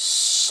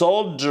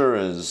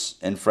solders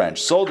in French,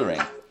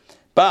 soldering.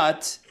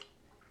 But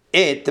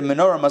the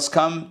menorah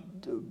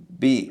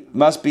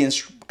must be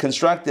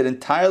constructed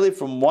entirely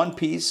from one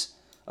piece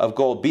of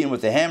gold, beaten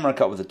with a hammer and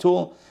cut with a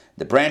tool.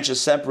 The branches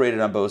separated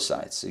on both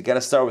sides. So you got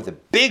to start with a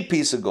big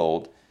piece of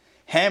gold,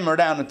 hammer it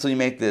out until you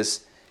make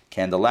this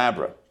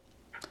candelabra.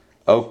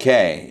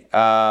 Okay,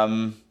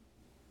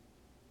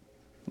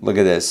 look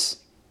at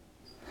this.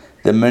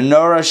 The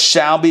menorah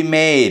shall be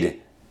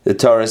made. The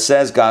Torah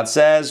says, God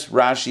says,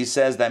 Rashi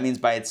says, that means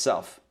by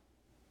itself.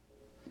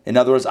 In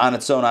other words, on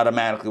its own,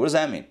 automatically. What does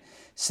that mean?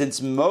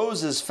 Since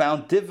Moses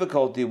found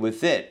difficulty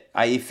with it,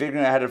 i.e.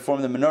 figuring out how to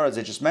form the menorah, as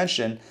I just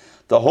mentioned,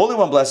 the Holy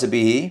One, blessed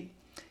be He,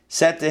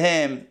 said to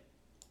him,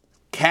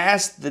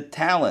 cast the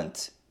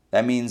talent.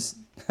 That means,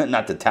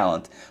 not the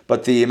talent,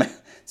 but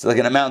it's like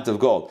an amount of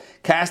gold.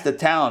 Cast the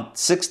talent,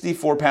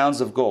 64 pounds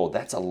of gold.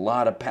 That's a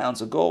lot of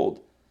pounds of gold.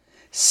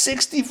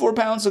 64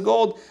 pounds of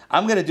gold.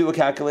 I'm going to do a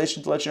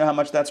calculation to let you know how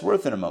much that's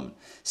worth in a moment.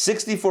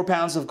 64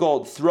 pounds of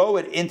gold. Throw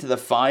it into the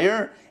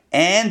fire,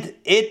 and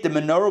the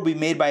menorah, will be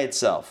made by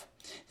itself.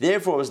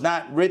 Therefore, it was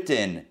not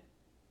written,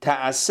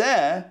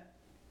 ta'aseh,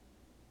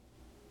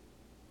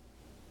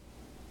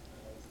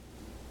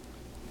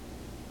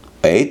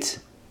 wait,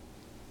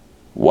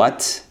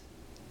 what?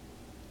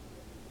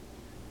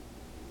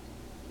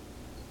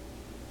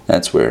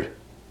 That's weird.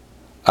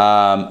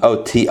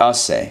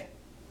 Tiaseh.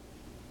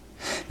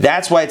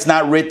 That's why it's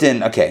not written,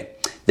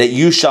 that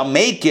you shall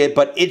make it,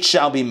 but it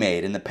shall be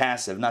made, in the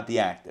passive, not the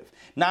active.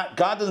 God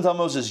doesn't tell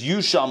Moses,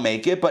 you shall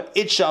make it, but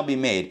it shall be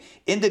made,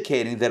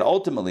 indicating that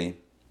ultimately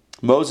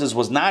Moses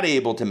was not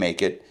able to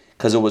make it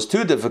because it was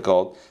too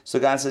difficult.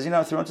 So God says,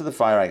 throw it into the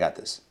fire, I got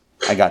this.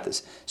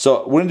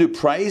 So we're going to do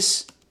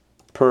price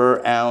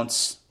per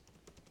ounce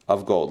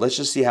of gold. Let's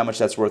just see how much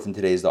that's worth in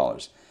today's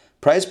dollars.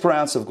 Price per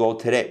ounce of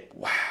gold today.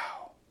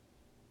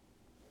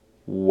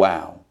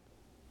 Wow.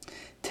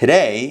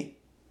 Today,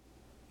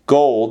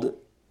 gold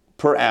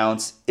per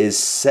ounce is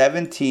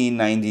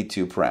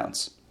 $17.92 per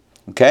ounce.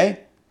 Okay?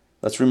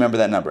 Let's remember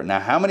that number. Now,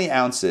 how many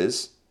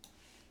ounces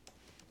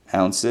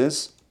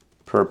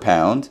per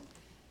pound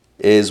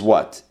is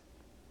what?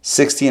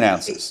 16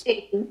 ounces.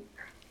 16.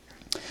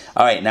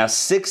 All right, now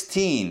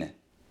 16.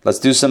 Let's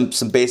do some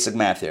basic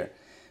math here.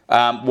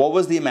 What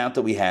was the amount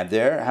that we had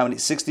there?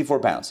 64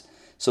 pounds.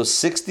 So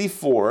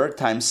 64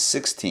 times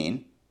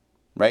 16,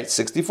 right?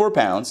 64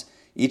 pounds,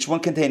 each one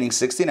containing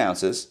 16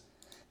 ounces.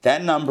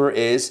 That number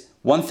is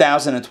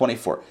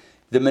 1,024.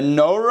 The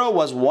menorah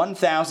was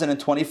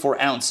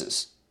 1,024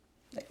 ounces.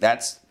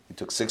 It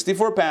took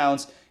 64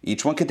 pounds,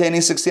 each one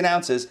containing 16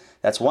 ounces.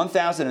 That's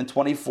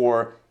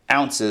 1,024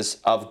 ounces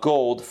of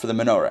gold for the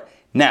menorah.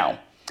 Now,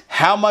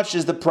 How much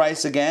is the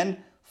price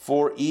again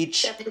for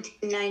each?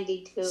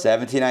 1792.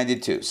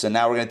 1792. So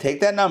now we're going to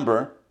take that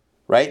number,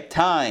 right,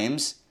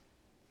 times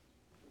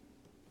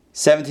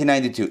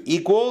 1792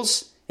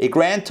 equals a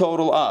grand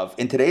total of,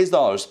 in today's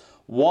dollars,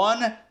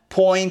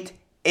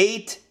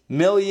 $1.8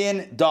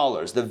 million.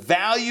 The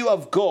value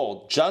of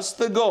gold, just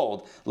the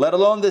gold, let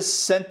alone the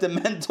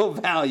sentimental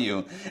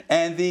value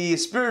and the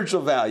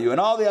spiritual value and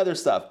all the other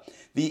stuff.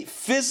 The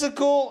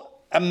physical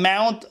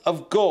amount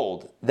of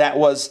gold that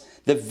was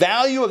the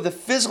value of the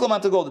physical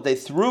amount of gold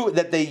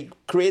that they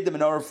created the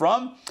menorah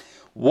from,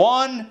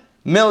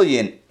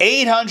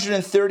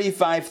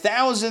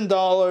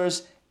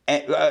 $1,835,000.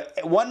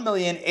 $1,835,008.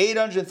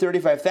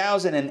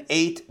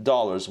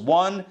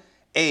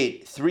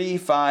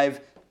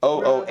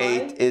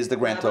 1,835,008 is the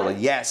grand total.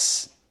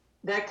 Yes.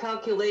 That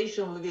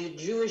calculation would be a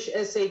Jewish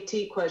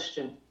SAT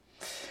question.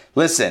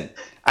 Listen,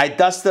 I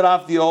dusted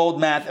off the old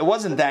math. It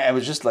wasn't that. It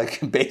was just like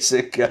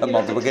basic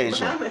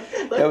multiplication.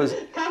 It was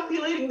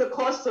calculating the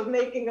cost of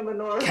making a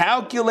menorah.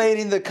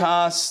 Calculating the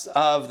cost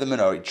of the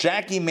menorah.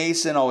 Jackie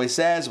Mason always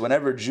says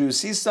whenever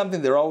Jews see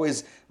something, they're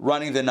always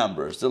running the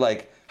numbers. They're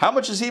like, how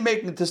much is he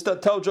making to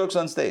tell jokes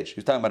on stage?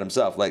 He's talking about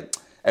himself. Like,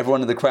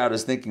 everyone in the crowd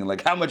is thinking,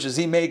 like, how much is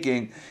he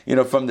making,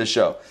 from the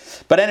show?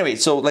 But anyway,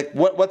 so like,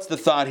 what's the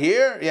thought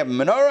here? You have a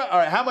menorah. All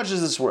right, how much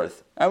is this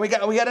worth? And we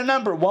got a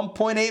number,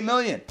 1.8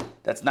 million.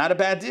 That's not a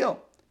bad deal.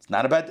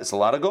 It's a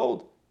lot of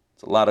gold.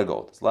 It's a lot of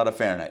gold. It's a lot of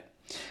Fahrenheit.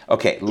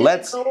 Okay, Did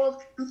the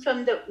gold come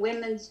from the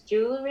women's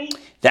jewelry?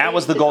 That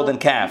was the golden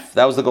calf.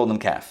 That was the golden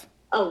calf.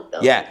 Oh.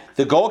 Okay. Yeah,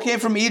 the gold came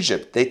from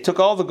Egypt. They took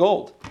all the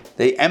gold.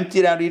 They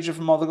emptied out Egypt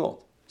from all the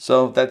gold.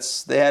 So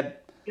they had.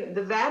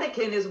 The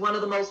Vatican is one of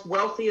the most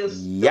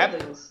wealthiest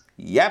buildings.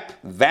 Yep.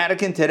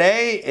 Vatican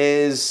today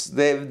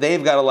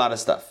they've got a lot of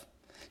stuff.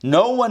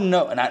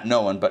 Not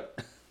no one, but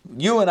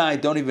you and I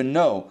don't even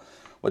know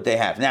what they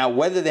have. Now,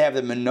 whether they have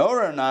the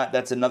menorah or not,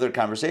 that's another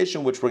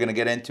conversation, which we're going to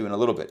get into in a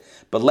little bit.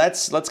 But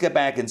let's get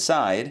back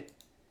inside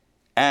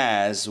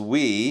as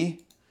we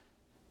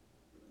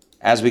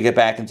get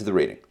back into the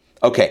reading.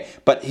 Okay,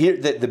 but here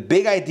the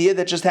big idea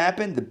that just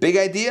happened, the big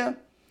idea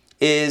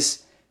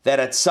is that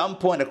at some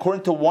point,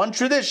 according to one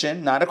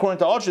tradition, not according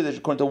to all traditions,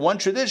 according to one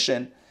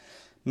tradition,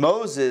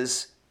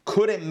 Moses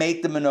couldn't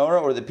make the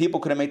menorah, or the people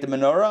couldn't make the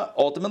menorah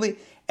ultimately,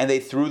 and they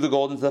threw the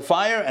gold into the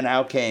fire, and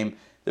out came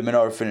the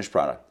menorah finished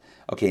product.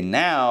 Okay,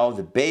 now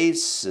the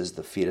base is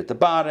the feet at the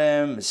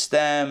bottom,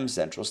 stem,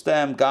 central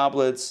stem,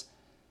 goblets,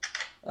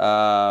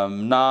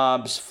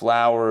 knobs,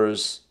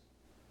 flowers.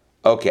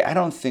 Okay, I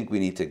don't think we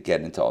need to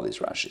get into all these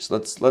Rashis.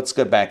 Let's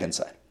get back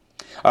inside.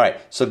 All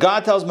right, so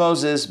God tells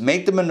Moses,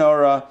 make the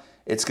menorah.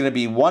 It's going to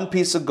be one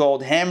piece of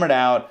gold hammered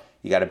out.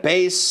 You got a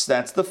base,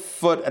 that's the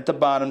foot at the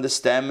bottom. The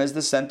stem is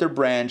the center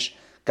branch.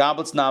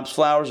 Goblets, knobs,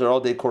 flowers are all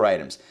decor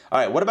items. All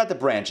right, what about the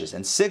branches?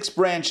 And 6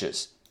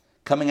 branches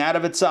coming out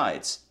of its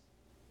sides.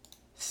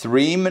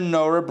 3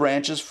 menorah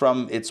branches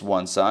from its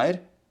one side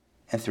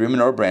and 3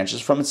 menorah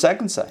branches from its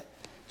second side.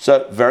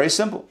 So very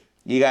simple.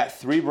 You got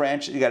 3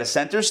 branches. You got a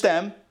center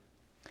stem.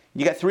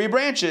 You got 3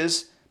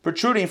 branches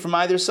protruding from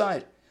either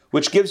side,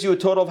 which gives you a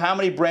total of how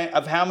many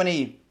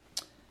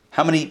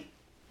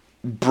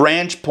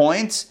branch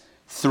points?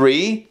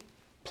 3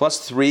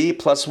 plus 3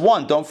 plus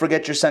 1. Don't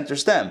forget your center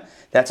stem.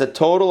 That's a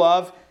total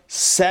of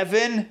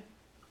 7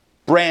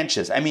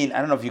 branches. I mean, I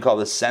don't know if you call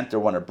the center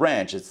one a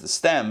branch. It's the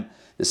stem,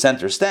 the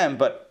center stem,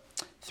 but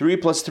 3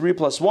 plus 3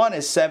 plus 1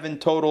 is 7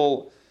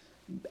 total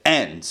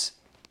ends.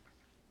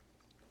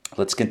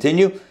 Let's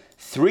continue.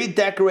 3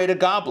 decorated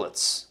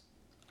goblets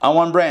on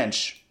one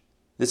branch.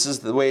 This is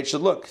the way it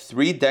should look.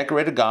 3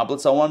 decorated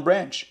goblets on one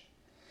branch.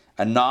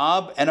 A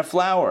knob and a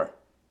flower.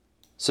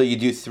 So you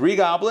do 3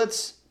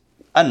 goblets,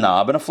 a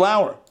knob, and a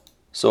flower.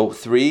 So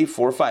 3,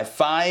 4, 5.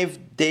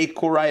 5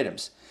 decor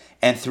items.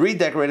 And 3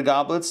 decorated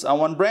goblets on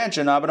one branch,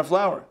 a knob, and a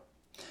flower.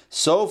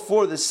 So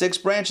for the 6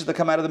 branches that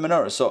come out of the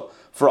menorah. So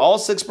for all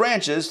 6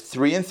 branches,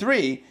 3 and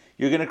 3,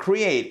 you're going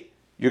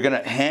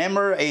to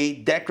hammer a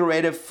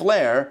decorative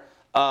flare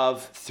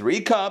of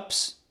 3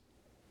 cups,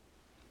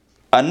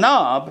 a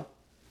knob,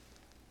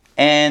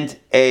 and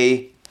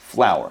a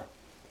flower.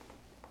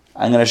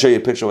 I'm going to show you a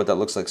picture of what that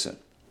looks like soon.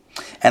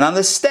 And on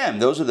the stem,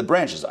 those are the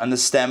branches. On the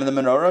stem of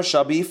the menorah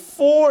shall be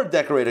 4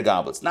 decorated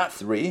goblets, not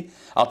 3.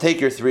 I'll take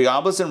your 3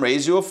 goblets and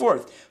raise you a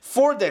 4th.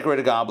 4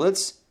 decorated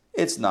goblets,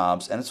 its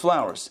knobs and its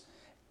flowers.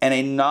 And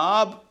a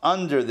knob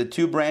under the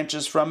 2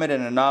 branches from it,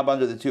 and a knob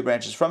under the 2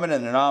 branches from it,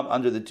 and a knob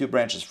under the 2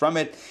 branches from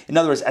it. In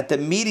other words, at the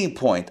meeting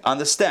point on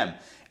the stem,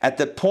 at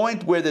the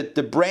point where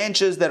the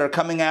branches that are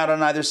coming out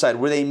on either side,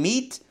 where they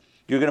meet,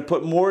 you're going to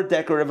put more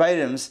decorative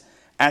items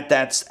at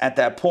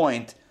that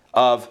point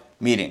of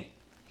meeting.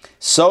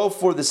 So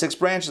for the 6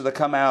 branches that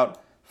come out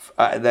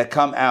of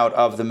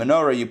the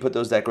menorah, you put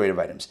those decorative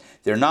items.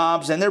 Their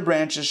knobs and their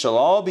branches shall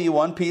all be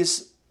one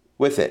piece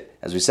with it.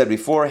 As we said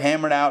before,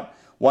 hammered out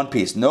one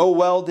piece. No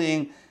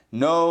welding,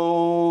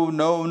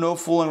 no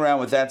fooling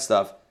around with that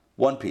stuff.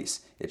 One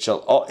piece.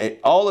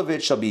 All of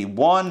it shall be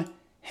one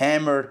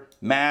hammered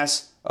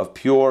mass of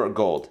pure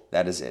gold.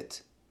 That is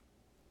it.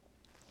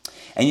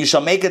 And you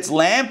shall make its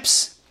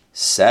lamps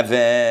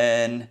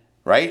 7,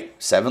 right?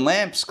 7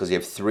 lamps, because you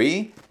have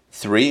 3,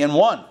 3, and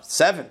 1,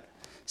 7.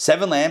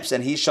 7 lamps,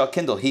 and he shall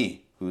kindle.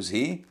 He. Who's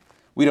he?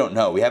 We don't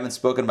know. We haven't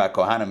spoken about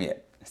Kohanim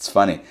yet. It's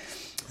funny.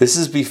 This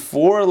is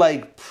before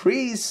like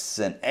priests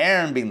and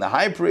Aaron being the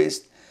high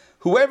priest.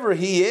 Whoever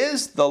he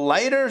is, the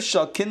lighter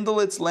shall kindle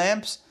its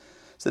lamps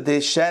so that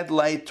they shed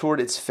light toward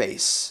its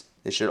face.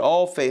 They should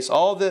all face,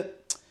 all the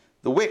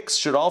wicks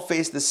should all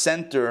face the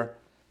center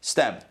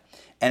stem.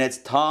 And its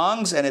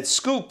tongs and its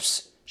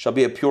scoops shall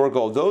be of pure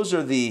gold. Those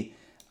are the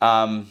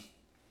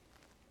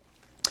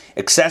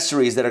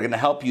accessories that are going to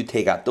help you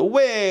take out the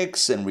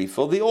wicks and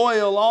refill the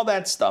oil, all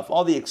that stuff,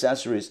 all the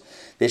accessories.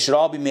 They should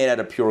all be made out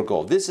of pure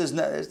gold. This is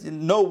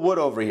no wood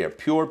over here,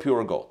 pure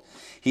gold.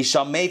 He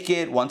shall make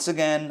it, once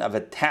again, of a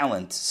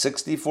talent,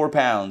 64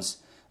 pounds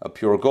of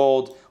pure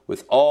gold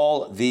with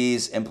all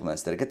these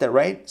implements. Did I get that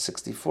right?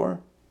 64?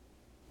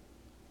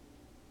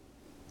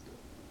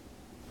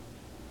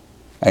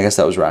 I guess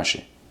that was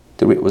Rashi.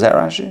 Was that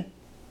Rashi?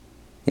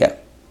 Yeah.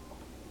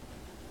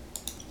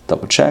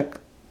 Double check.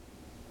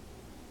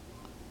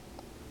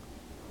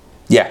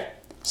 Yeah,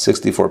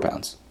 64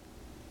 pounds.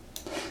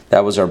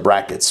 That was our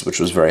brackets, which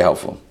was very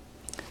helpful.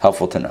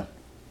 Helpful to know.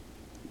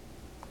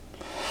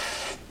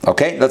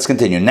 Okay, let's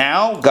continue.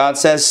 Now, God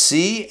says,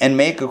 see and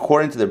make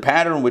according to the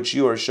pattern which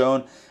you are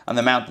shown on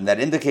the mountain. That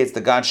indicates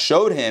that God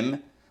showed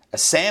him a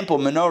sample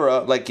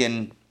menorah, like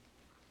in,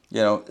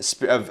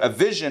 a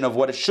vision of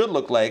what it should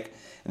look like.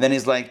 And then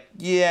he's like,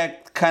 yeah,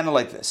 kind of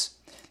like this.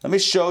 Let me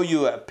show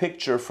you a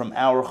picture from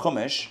our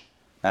Chumash,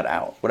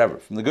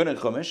 from the Gunit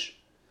Chumash,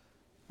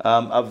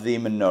 of the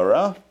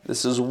menorah.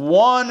 This is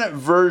one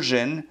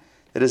version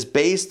that is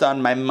based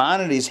on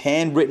Maimonides'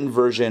 handwritten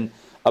version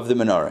of the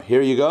menorah.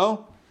 Here you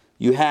go.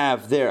 You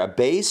have there a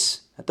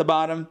base at the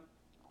bottom.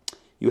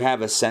 You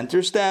have a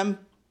center stem.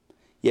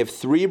 You have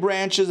 3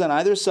 branches on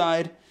either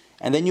side.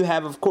 And then you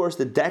have, of course,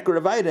 the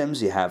decorative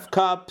items. You have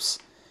cups.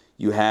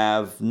 You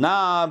have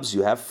knobs.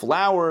 You have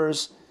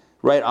flowers,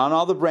 right, on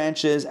all the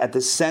branches. At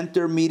the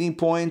center meeting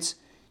points,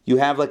 you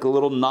have like a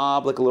little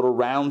knob, like a little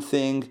round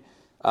thing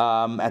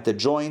at the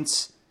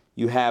joints.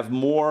 You have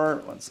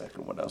more. One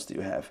second. What else do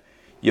you have?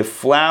 You have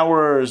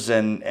flowers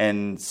and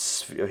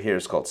here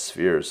it's called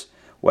spheres,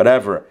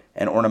 whatever,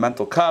 and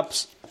ornamental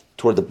cups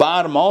toward the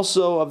bottom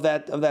also of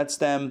that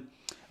stem.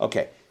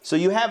 Okay, so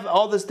you have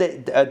all this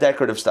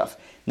decorative stuff.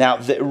 Now,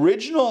 the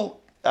original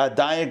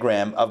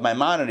diagram of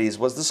Maimonides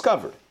was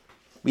discovered.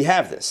 We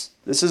have this.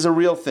 This is a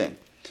real thing.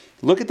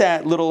 Look at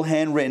that little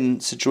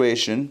handwritten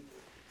situation,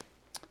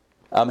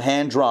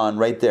 hand-drawn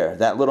right there.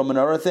 That little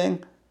menorah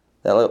thing,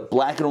 that little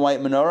black and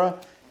white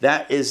menorah,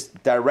 that is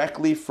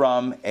directly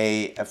from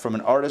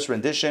an artist's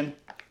rendition,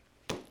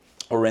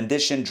 or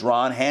rendition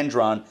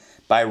hand-drawn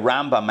by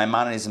Rambam,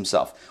 Maimonides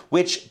himself,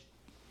 which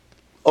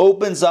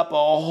opens up a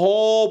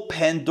whole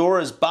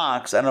Pandora's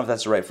box, I don't know if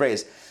that's the right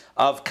phrase,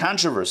 of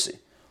controversy.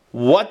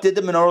 What did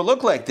the menorah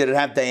look like? Did it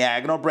have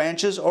diagonal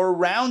branches or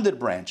rounded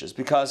branches?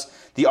 Because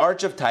the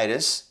Arch of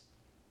Titus,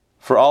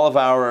 for all of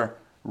our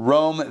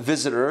Rome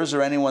visitors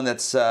or anyone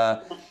that's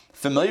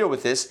familiar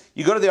with this,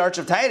 you go to the Arch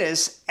of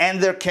Titus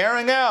and they're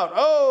carrying out,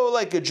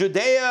 like a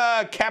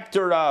Judea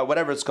captor,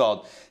 whatever it's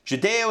called.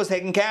 Judea was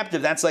taken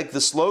captive. That's like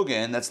the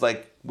slogan. That's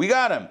like, we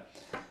got him.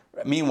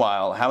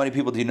 Meanwhile, how many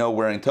people do you know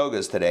wearing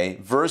togas today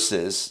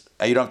versus,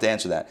 you don't have to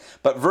answer that,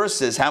 but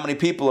versus how many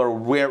people are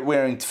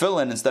wearing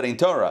tefillin and studying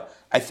Torah?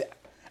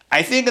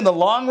 I think in the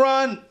long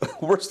run,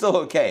 we're still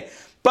okay.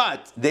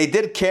 But they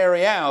did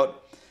carry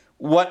out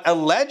what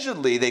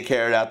allegedly they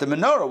carried out, the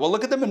menorah. Well,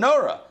 look at the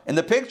menorah in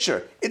the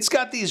picture. It's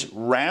got these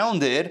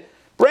rounded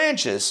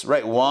branches,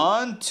 right?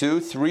 1, 2,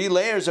 3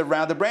 layers of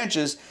rounded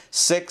branches,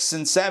 6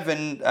 and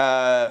 7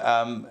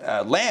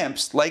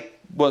 lamps, like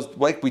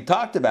we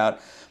talked about.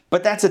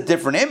 But that's a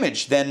different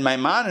image than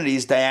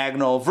Maimonides'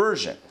 diagonal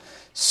version.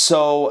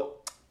 So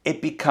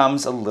it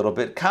becomes a little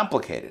bit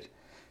complicated.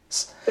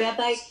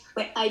 Rabbi,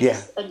 I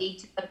just need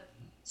to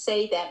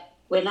say that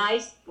when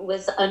I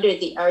was under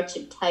the Arch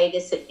of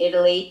Titus in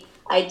Italy,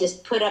 I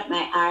just put up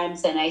my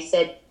arms and I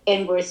said,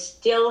 and we're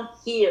still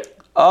here.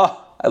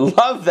 Oh, I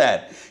love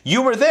that.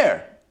 You were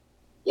there.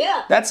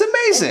 Yeah. That's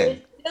amazing.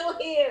 And we're still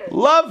here.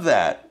 Love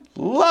that.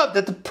 Love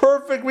that. The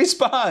perfect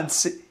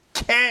response.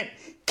 Can't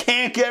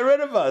get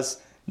rid of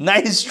us.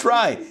 Nice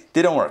try.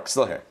 Didn't work.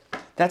 Still here.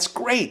 That's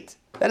great.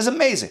 That is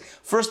amazing.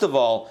 First of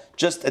all,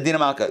 just Adina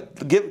Malka,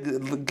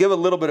 give a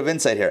little bit of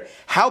insight here.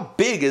 How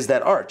big is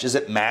that arch? Is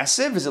it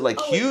massive? Is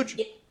it huge?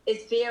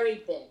 It's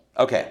very big.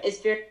 Okay. It's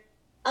very.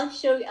 I'll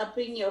show you. I'll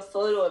bring you a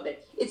photo of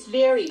it. It's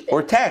very big.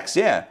 Or text,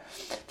 yeah.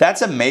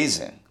 That's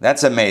amazing.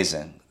 That's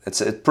amazing.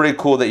 It's pretty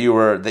cool that you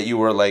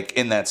were like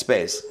in that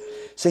space.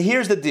 So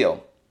here's the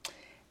deal.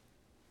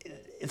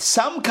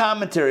 Some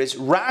commentaries,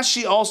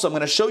 Rashi also, I'm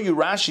going to show you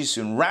Rashi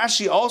soon.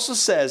 Rashi also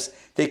says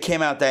they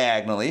came out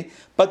diagonally,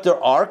 but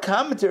there are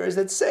commentaries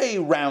that say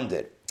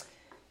rounded.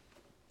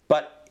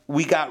 But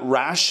we got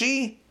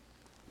Rashi,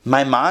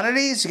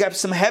 Maimonides, you got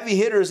some heavy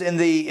hitters in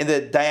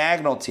the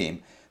diagonal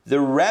team. The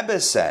Rebbe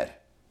said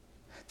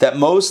that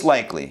most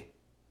likely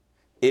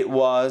it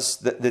was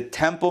the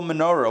temple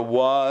menorah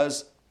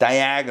was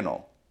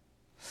diagonal.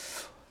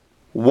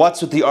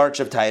 What's with the Arch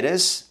of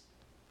Titus?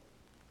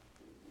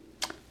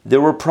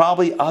 There were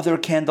probably other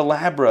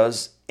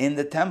candelabras in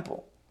the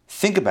temple.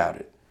 Think about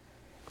it.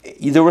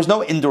 There was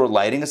no indoor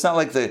lighting. It's not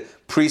like the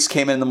priest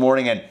came in the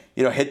morning and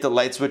hit the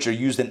light switch or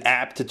used an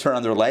app to turn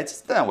on their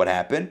lights. That's not what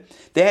happened.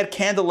 They had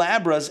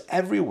candelabras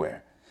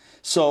everywhere.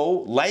 So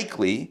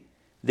likely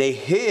they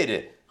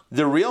hid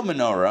the real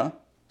menorah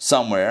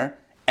somewhere,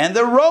 and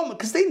the Roman,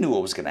 because they knew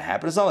what was going to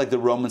happen. It's not like the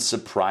Romans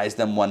surprised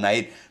them one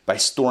night by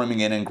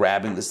storming in and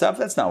grabbing the stuff.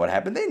 That's not what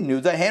happened. They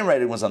knew the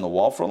handwriting was on the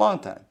wall for a long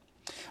time.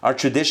 Our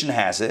tradition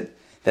has it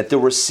that there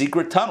were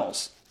secret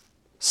tunnels,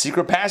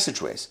 secret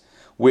passageways,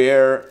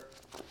 where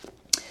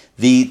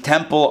the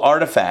temple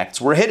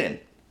artifacts were hidden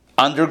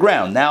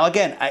underground. Now,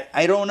 again,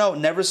 I don't know.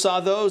 Never saw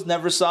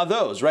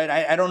those, right?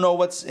 I don't know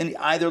what's in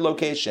either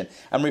location.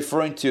 I'm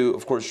referring to,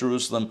 of course,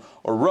 Jerusalem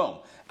or Rome.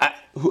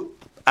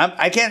 I'm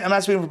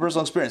not speaking from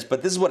personal experience,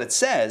 but this is what it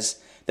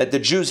says, that the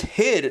Jews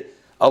hid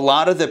a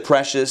lot of the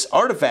precious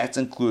artifacts,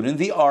 including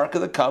the Ark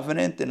of the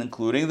Covenant and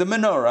including the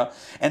menorah.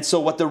 And so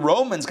what the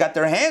Romans got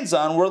their hands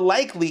on were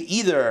likely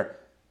either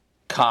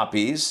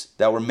copies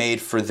that were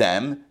made for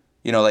them,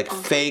 like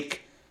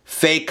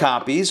fake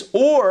copies,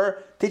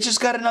 or they just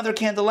got another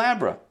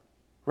candelabra,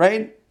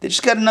 right? They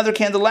just got another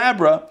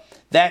candelabra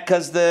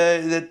because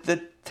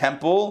the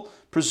temple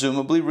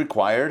presumably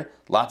required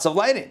lots of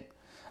lighting.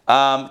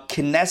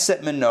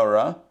 Knesset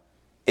menorah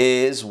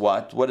is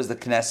what? What is the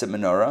Knesset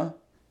menorah?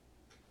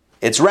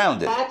 It's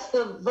rounded. That's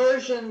the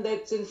version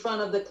that's in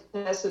front of the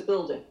Knesset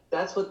building.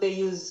 That's what they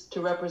use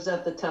to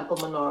represent the temple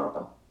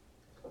menorah.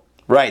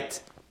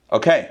 Right.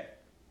 Okay.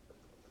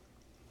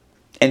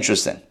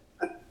 Interesting.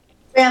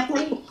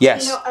 Brantley?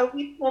 Yes. Are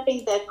we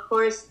having that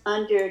course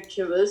Under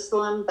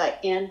Jerusalem by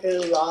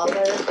Andrew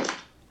Lawler?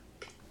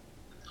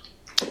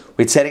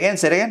 Wait, say it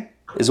again.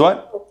 Is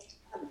what?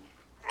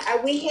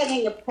 Are we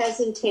having a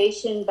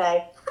presentation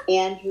by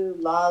Andrew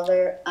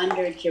Lawler,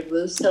 Under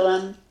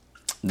Jerusalem?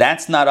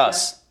 That's not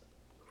us.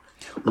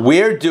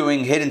 We're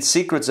doing Hidden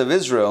Secrets of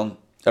Israel,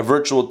 a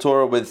virtual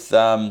tour with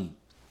somebody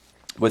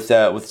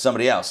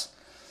else.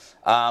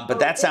 But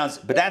that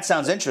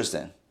sounds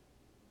interesting.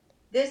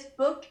 This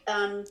book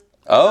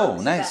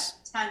nice.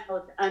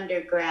 Tunnels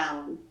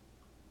underground.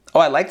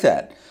 Oh, I like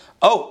that.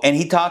 Oh, and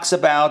he talks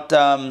about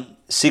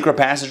secret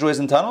passageways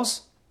and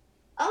tunnels?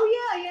 Oh, yeah.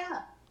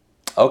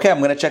 Okay, I'm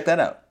going to check that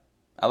out.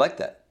 I like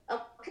that.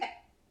 Okay.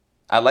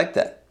 I like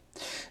that.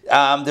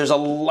 There's a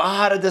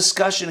lot of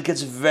discussion. It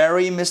gets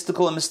very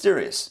mystical and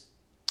mysterious.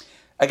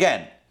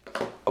 Again,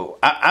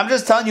 I'm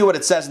just telling you what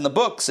it says in the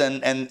books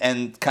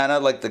and kind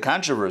of like the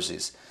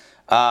controversies.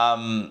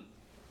 But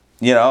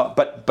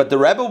the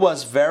Rebbe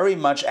was very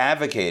much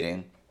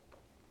advocating,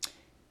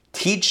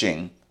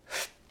 teaching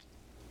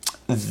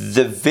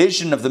the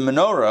vision of the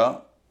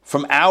menorah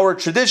from our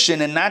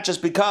tradition, and not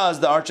just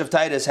because the Arch of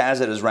Titus has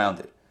it as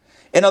rounded.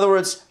 In other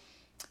words,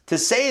 to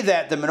say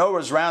that the menorah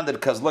is rounded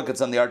because look, it's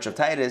on the Arch of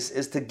Titus,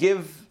 is to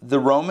give the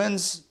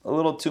Romans a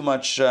little too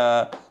much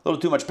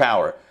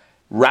power.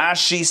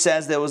 Rashi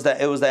says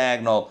that it was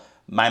diagonal.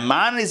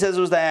 Maimonides says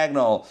it was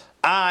diagonal.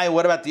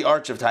 What about the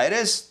Arch of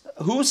Titus?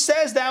 Who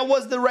says that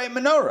was the right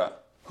menorah?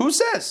 Who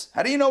says?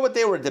 How do you know what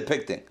they were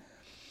depicting?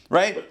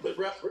 Right? But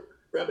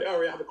Rabbi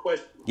Ari, I have a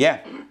question. Yeah.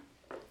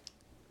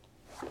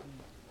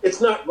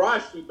 It's not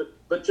Rashi,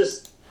 but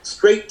just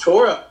straight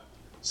Torah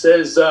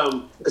says,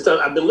 because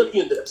I've been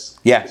looking at this.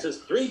 Yeah. It says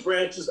 3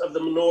 branches of the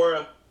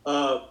menorah,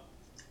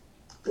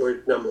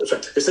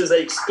 it says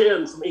they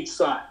extend from each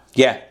side.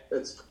 Yeah.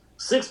 That's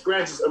 6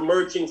 branches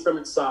emerging from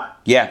its side.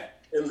 Yeah.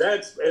 And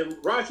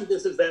Rashi then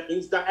says that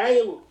means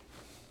diagonal.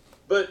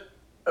 But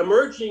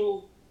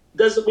emerging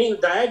doesn't mean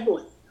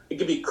diagonally. It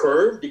could be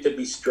curved, it could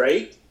be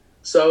straight.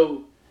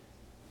 So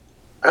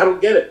I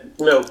don't get it.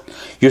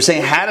 You're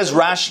saying how did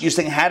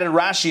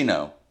Rashi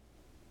know?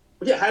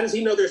 Yeah, how does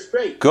he know they're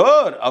straight?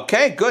 Good.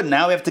 Okay, good.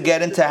 Now we have to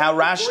get into how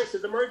Rashi.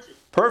 Is emerging.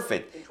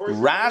 Perfect.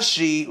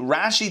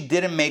 Rashi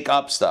didn't make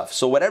up stuff.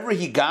 So whatever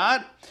he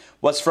got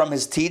was from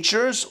his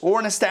teachers or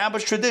an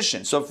established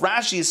tradition. So if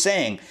Rashi is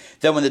saying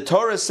that when the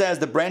Torah says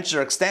the branches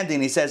are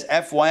extending, he says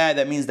FYI,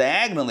 that means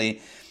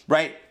diagonally,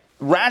 right?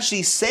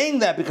 Rashi's saying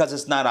that because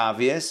it's not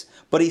obvious,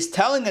 but he's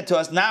telling it to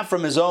us not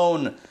from his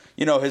own,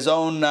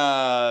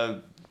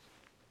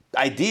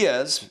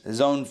 ideas, his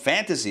own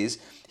fantasies.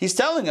 He's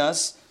telling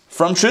us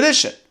from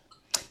tradition.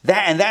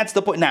 That's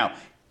the point. Now,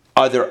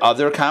 are there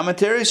other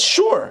commentaries?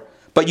 Sure.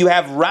 But you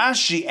have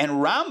Rashi and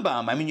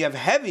Rambam. I mean, you have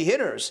heavy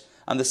hitters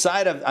on the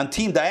side on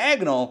Team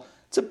Diagonal.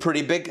 It's a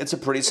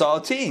pretty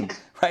solid team,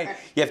 right?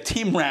 You have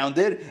Team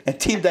Rounded and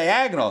Team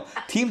Diagonal.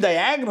 Team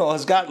Diagonal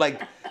has got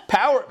like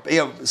power,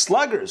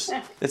 sluggers.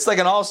 It's like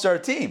an all-star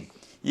team.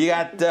 You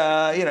got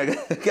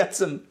got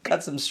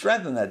some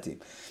strength in that team.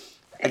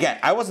 Again,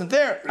 I wasn't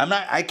there. I'm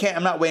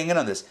not weighing in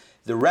on this.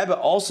 The Rebbe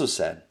also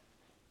said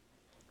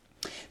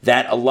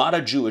that a lot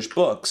of Jewish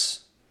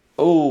books.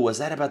 Oh, was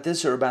that about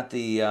this or about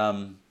the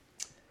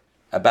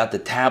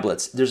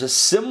tablets? There's a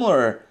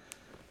similar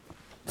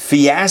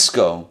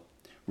fiasco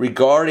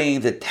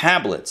regarding the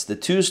tablets, the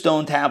 2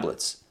 stone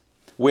tablets,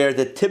 where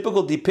the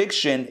typical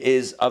depiction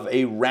is of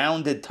a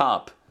rounded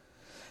top.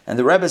 And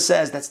the Rebbe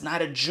says that's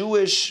not a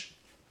Jewish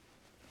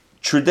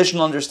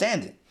traditional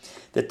understanding.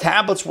 The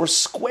tablets were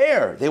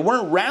square. They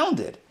weren't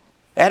rounded.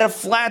 It had a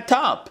flat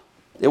top.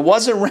 It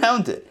wasn't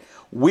rounded.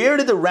 Where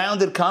did the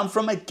rounded come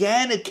from?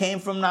 Again, it came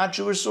from not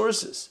Jewish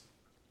sources.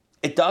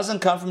 It doesn't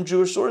come from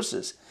Jewish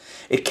sources.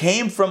 It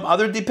came from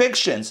other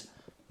depictions.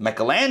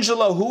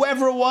 Michelangelo,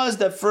 whoever it was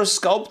that first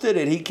sculpted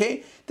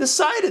it,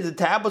 decided the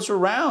tablets were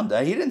round.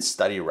 He didn't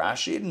study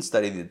Rashi. He didn't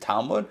study the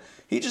Talmud.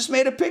 He just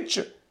made a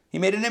picture. He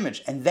made an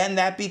image. And then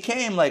that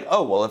became like,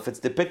 oh, well, if it's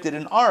depicted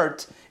in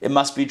art, it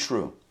must be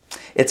true.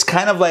 It's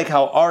kind of like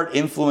how art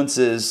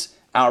influences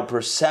our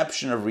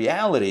perception of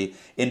reality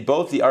in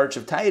both the Arch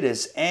of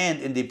Titus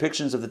and in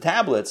depictions of the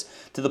tablets,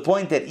 to the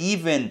point that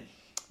even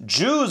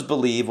Jews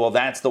believe, well,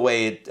 that's the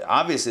way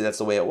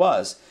it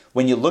was.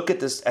 When you look at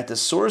this, at the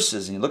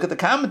sources, and you look at the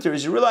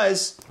commentaries, you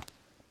realize,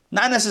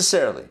 not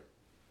necessarily.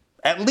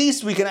 At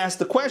least we can ask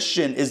the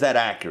question, is that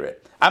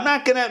accurate? I'm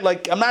not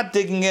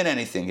digging in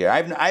anything here.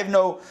 I have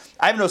no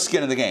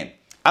skin in the game.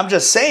 I'm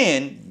just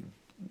saying,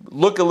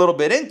 look a little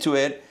bit into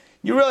it,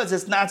 you realize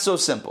it's not so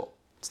simple.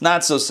 It's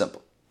not so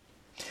simple.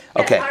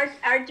 Okay.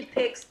 Art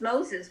depicts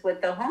Moses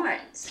with the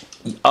horns.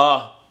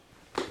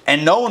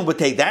 And no one would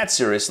take that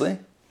seriously,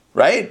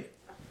 right?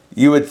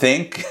 You would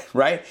think,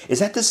 right? Is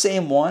that the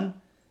same one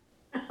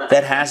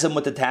that has him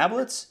with the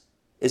tablets?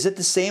 Is it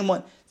the same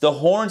one? The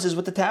horns is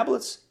with the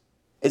tablets?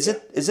 Is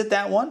it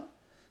that one?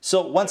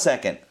 So 1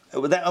 second.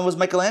 That was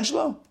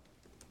Michelangelo?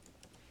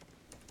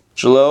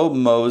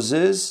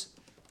 Moses,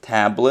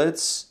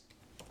 tablets,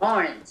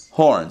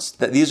 horns.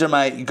 These are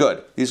my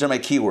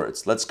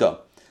keywords. Let's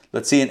go.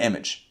 Let's see an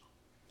image.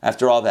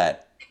 After all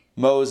that,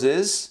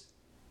 Moses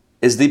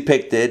is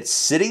depicted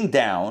sitting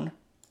down.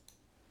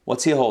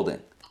 What's he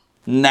holding?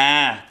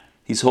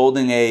 He's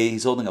holding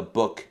a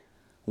book.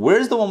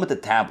 Where's the one with the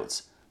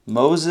tablets?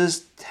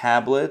 Moses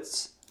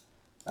tablets,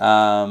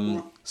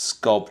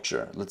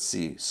 sculpture. Let's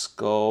see,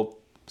 sculpture.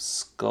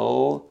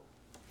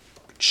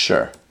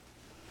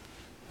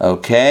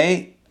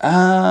 Okay.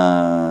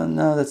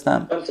 No, that's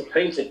not. That's a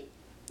painting.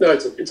 No,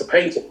 it's a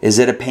painting. Is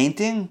it a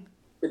painting?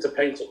 It's a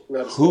painting.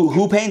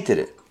 Who painted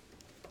it?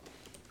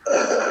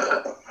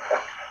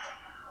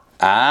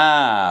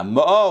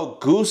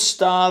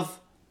 Gustav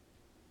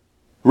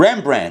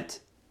Rembrandt.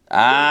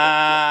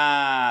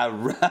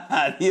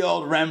 The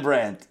old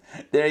Rembrandt.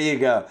 There you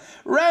go.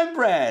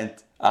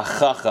 Rembrandt.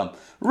 Chacham.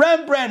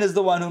 Rembrandt is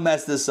the one who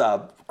messed this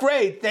up.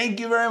 Great, thank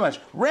you very much.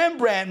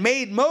 Rembrandt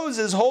made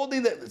Moses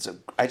holding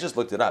I just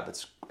looked it up.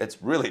 It's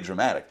really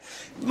dramatic.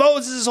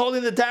 Moses is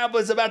holding the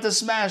tablets, about to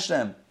smash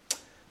them.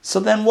 So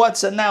then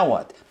now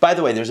what? By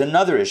the way, there's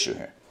another issue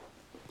here.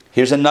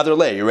 Here's another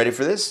layer. You ready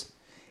for this?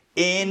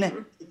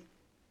 In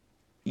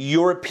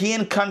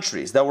European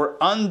countries that were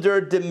under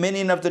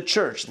dominion of the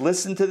church,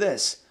 listen to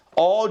this.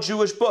 All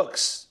Jewish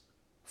books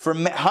for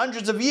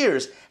hundreds of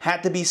years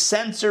had to be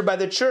censored by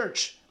the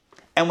church.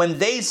 And when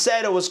they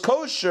said it was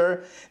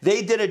kosher,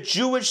 they did a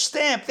Jewish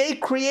stamp. They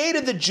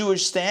created the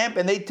Jewish stamp,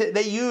 and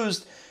they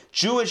used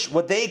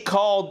what they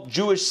called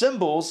Jewish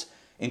symbols,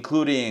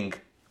 including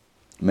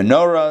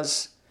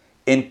menorahs,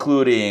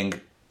 including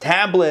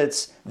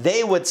tablets.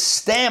 They would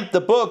stamp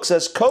the books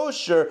as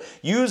kosher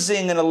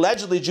using an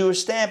allegedly Jewish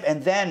stamp,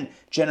 and then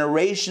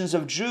generations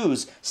of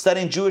Jews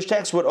studying Jewish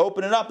texts would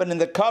open it up, and in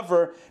the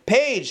cover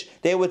page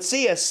they would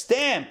see a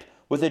stamp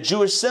with a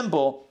Jewish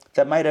symbol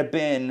that might have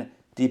been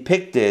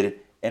depicted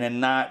in a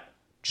not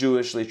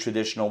Jewishly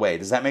traditional way.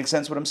 Does that make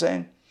sense what I'm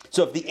saying?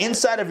 So if the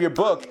inside of your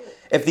book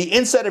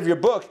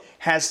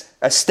has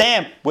a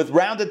stamp with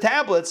rounded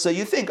tablets, so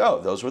you think, oh,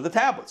 those were the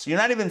tablets. You're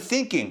not even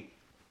thinking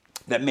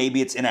that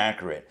maybe it's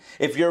inaccurate.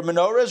 If your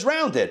menorah is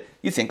rounded,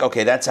 you think,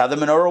 okay, that's how the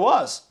menorah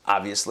was,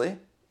 obviously.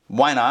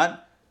 Why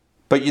not?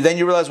 But then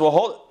you realize,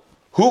 well,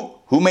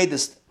 who made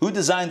this? Who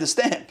designed the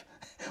stamp?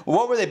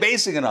 What were they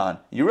basing it on?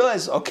 You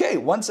realize, okay,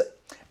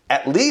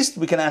 at least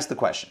we can ask the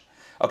question.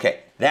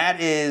 Okay,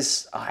 that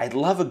is, I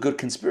love a good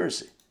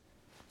conspiracy.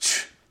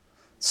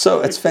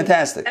 So it's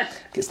fantastic.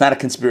 It's not a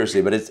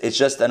conspiracy, but it's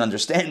just an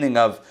understanding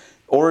of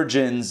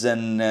origins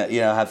and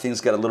how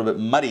things get a little bit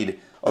muddied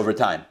over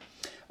time.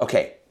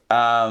 Okay,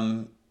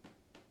 we're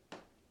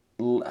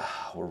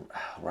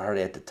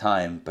already at the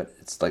time, but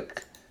it's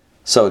like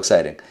so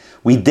exciting.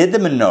 We did the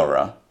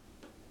menorah.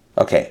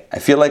 Okay, I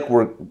feel like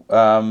we're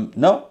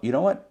no. You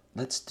know what?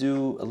 Let's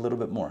do a little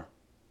bit more.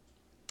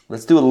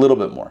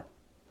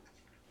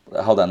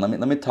 Hold on.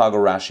 Let me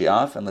toggle Rashi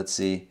off and let's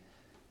see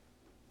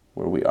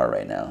where we are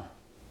right now.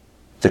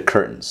 The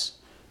curtains.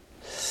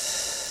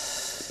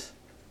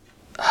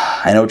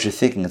 I know what you're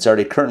thinking. It's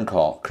already curtain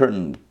call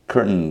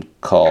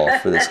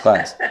for this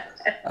class.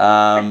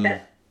 Give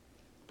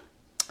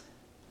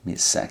me a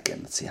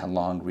second. Let's see how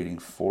long reading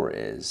 4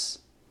 is.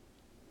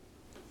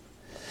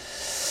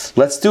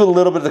 Let's do a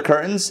little bit of the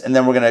curtains, and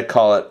then we're going to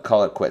call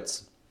it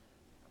quits.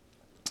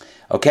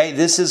 Okay,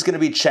 this is going to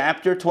be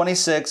chapter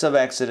 26 of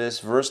Exodus,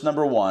 verse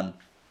number 1,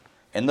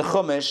 in the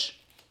Chumash.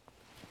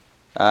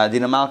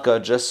 Dina Malka,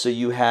 just so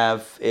you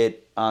have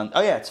it on.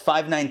 Oh yeah, it's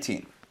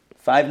 519.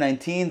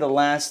 519. The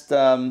last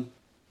where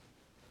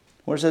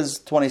it says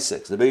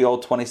 26. The big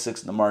old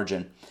 26 in the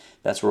margin.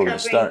 That's where we're going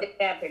to start.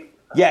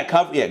 Yeah,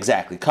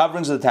 exactly.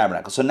 Coverings of the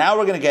tabernacle. So now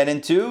we're going to get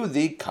into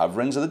the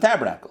coverings of the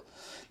tabernacle.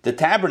 The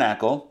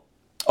tabernacle.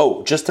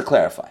 Oh, just to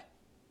clarify,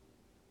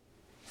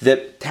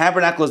 the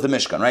tabernacle is the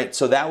Mishkan, right?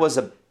 So that was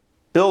a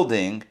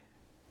building,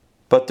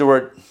 but it's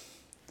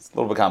a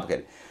little bit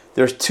complicated.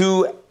 There's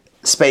two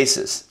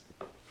spaces.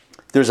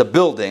 There's a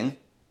building,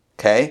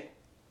 okay,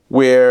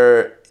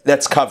 where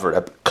that's covered,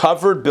 a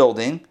covered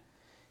building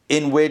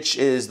in which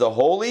is the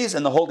holies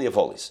and the Holy of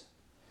Holies.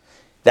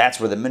 That's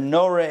where the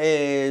menorah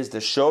is, the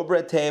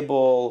showbread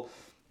table.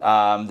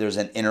 There's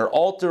an inner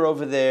altar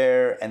over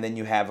there, and then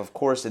you have, of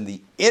course, in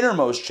the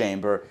innermost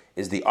chamber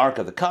is the Ark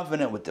of the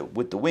Covenant with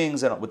the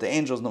wings and with the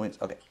angels and the wings.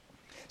 Okay,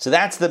 so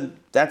that's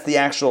the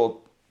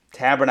actual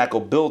tabernacle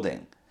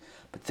building.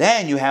 But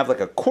then you have like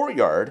a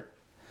courtyard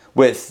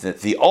with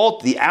the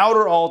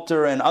outer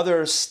altar and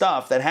other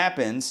stuff that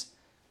happens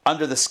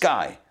under the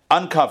sky,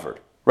 uncovered,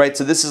 right?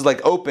 So this is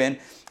like open,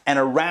 and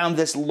around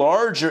this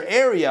larger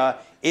area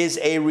is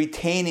a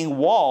retaining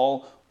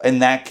wall. In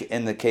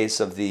the case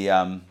of the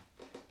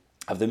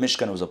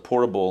Mishkan, it was a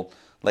portable,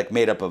 like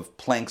made up of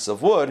planks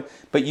of wood,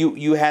 but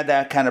you had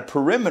that kind of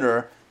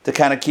perimeter to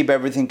kind of keep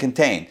everything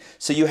contained.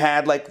 So you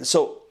had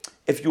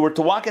if you were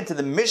to walk into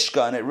the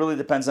Mishkan, it really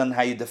depends on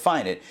how you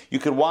define it. You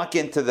could walk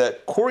into the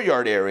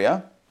courtyard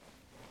area,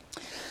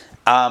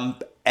 and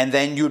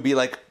then you would be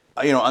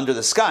under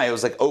the sky. It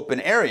was like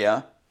open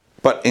area,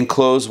 but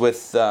enclosed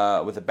with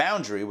a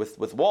boundary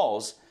with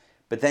walls.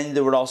 But then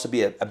there would also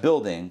be a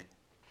building.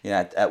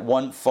 At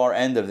one far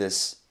end of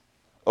this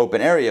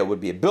open area would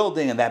be a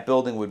building, and that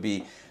building would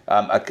be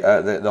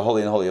the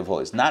Holy and Holy of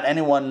Holies. Not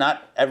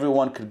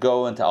everyone could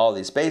go into all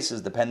these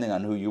spaces, depending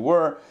on who you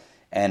were.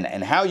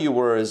 And how you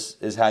were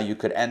is how you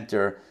could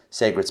enter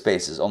sacred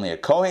spaces. Only a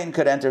Kohen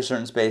could enter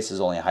certain spaces.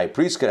 Only a high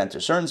priest could enter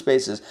certain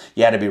spaces.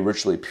 You had to be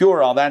ritually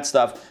pure, all that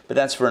stuff. But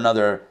that's for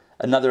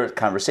another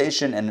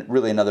conversation and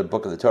really another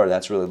book of the Torah.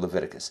 That's really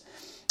Leviticus.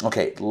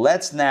 Okay,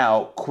 let's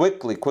now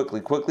quickly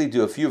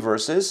do a few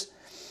verses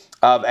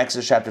of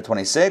Exodus chapter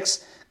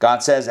 26.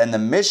 God says, and the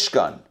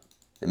Mishkan,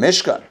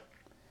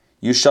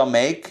 you shall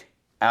make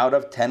out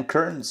of 10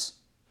 curtains.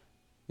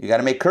 You got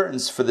to make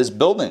curtains for this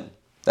building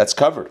that's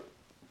covered.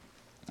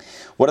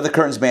 What are the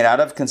curtains made out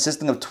of?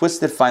 Consisting of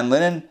twisted fine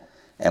linen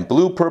and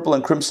blue, purple,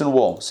 and crimson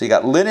wool. So you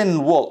got linen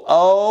and wool.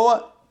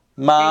 Oh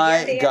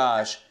my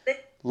gosh.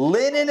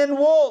 Linen and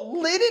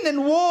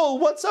wool.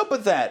 What's up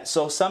with that?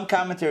 So some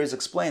commentaries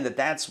explain that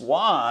that's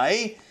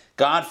why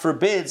God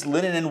forbids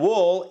linen and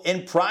wool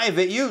in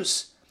private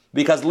use.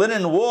 Because linen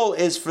and wool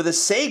is for the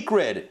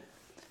sacred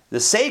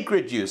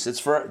use. It's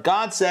for,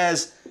 God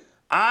says,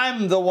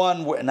 I'm the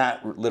one,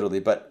 not literally,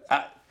 but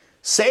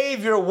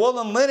save your wool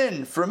and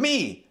linen for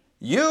me.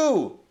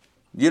 You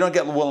don't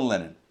get wool and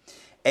linen.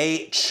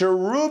 A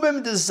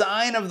cherubim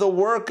design of the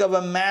work of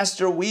a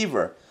master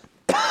weaver.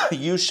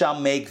 You shall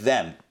make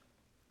them.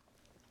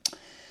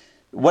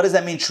 What does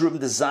that mean, cherubim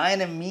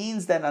design? It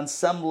means that on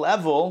some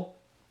level,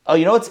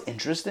 you know what's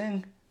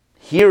interesting?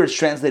 Here it's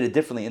translated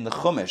differently in the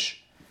Chumash.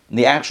 In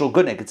the actual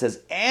Gutnik, it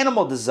says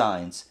animal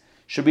designs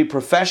should be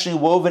professionally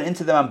woven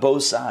into them on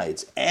both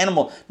sides.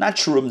 Animal, not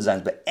cherubim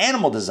designs, but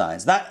animal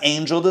designs. Not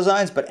angel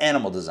designs, but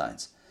animal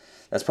designs.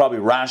 That's probably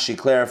Rashi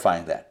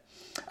clarifying that.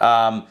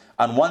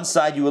 On one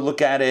side, you would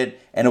look at it,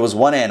 and it was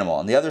one animal.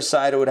 On the other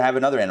side, it would have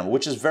another animal,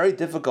 which is very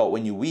difficult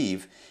when you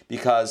weave,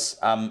 because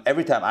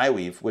every time I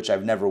weave, which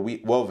I've never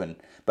woven,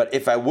 but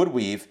if I would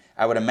weave,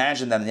 I would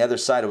imagine that on the other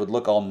side, it would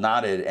look all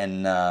knotted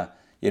and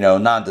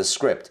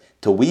nondescript.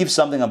 To weave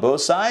something on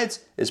both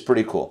sides is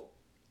pretty cool.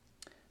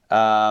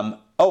 A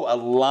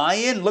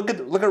lion. Look at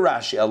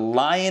Rashi. A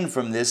lion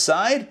from this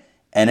side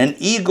and an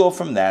eagle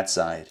from that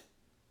side.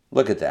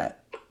 Look at that.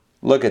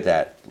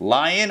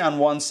 Lion on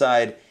one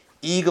side,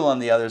 eagle on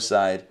the other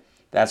side.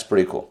 That's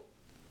pretty cool.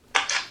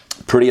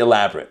 Pretty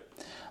elaborate.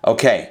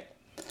 Okay.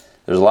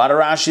 There's a lot of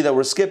Rashi that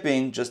we're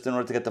skipping just in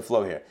order to get the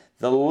flow here.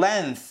 The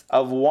length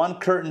of one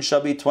curtain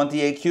shall be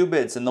 28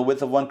 cubits, and the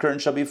width of one curtain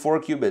shall be 4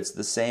 cubits.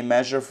 The same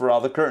measure for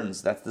all the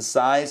curtains. That's the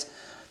size.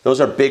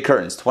 Those are big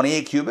curtains.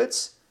 28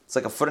 cubits? It's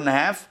like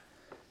 1.5 feet.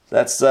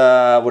 That's,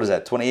 what is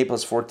that? 28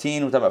 plus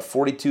 14. We're talking about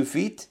 42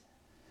 feet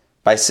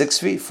by 6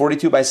 feet.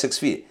 42 by 6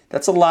 feet.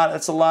 That's a lot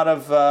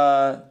of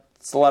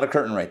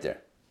curtain right there.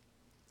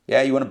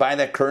 Yeah, you want to buy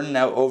that curtain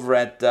now over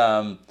at,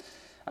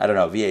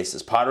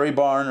 VA's Pottery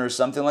Barn or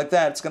something like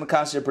that. It's going to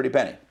cost you a pretty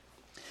penny.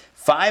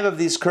 5 of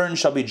these curtains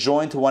shall be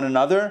joined to one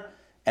another,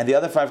 and the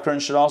other 5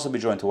 curtains should also be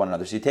joined to one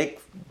another. So you take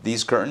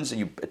these curtains and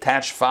you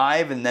attach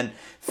 5, and then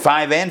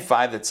 5 and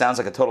 5. That sounds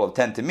like a total of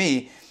 10 to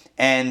me,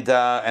 and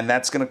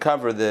that's going to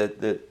cover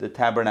the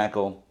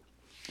tabernacle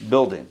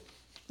building.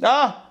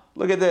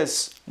 Look at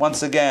this.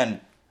 Once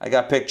again, I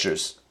got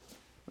pictures.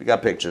 We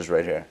got pictures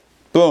right here.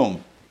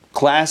 Boom.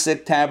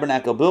 Classic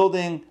tabernacle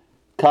building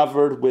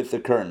covered with the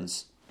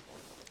curtains.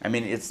 I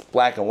mean, it's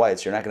black and white,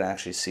 so you're not going to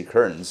actually see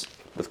curtains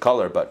with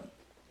color, but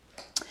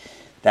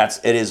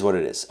It is what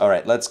it is. All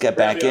right, let's get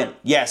back in.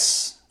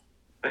 Yes.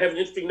 I have an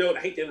interesting note.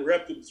 I hate to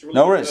interrupt you. It's really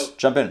No worries.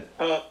 Jump in.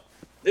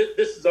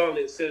 This is on.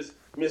 It says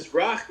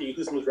Mizrahi.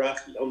 Who's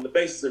Mizrahi? On the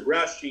basis of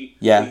Rashi,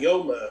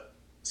 Yoma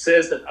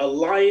says that a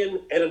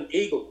lion and an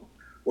eagle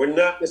were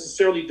not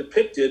necessarily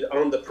depicted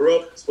on the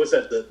parochas. What's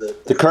that?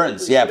 The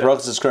curtains. Yeah,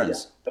 parochas is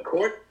curtains. Yeah.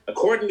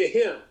 According to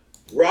him,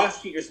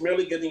 Rashi is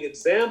merely giving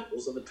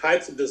examples of the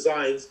types of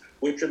designs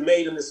which are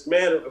made in this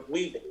manner of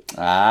weaving.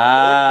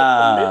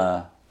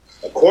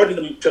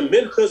 According to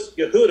Minchas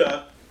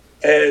Yehuda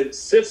and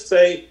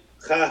Sifsei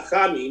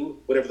Chachamim,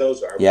 whatever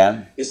those are,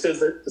 it says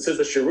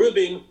the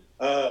cherubim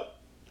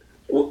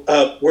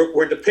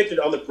were depicted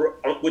on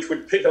which were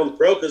depicted on the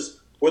brochas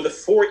were the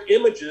four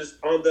images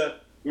on the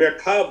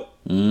Merkava,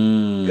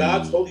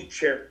 God's holy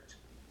chariot.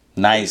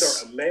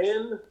 Nice. These are a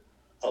man,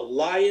 a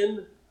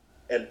lion,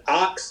 an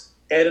ox,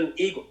 and an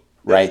eagle.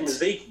 That's right. From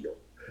Ezekiel.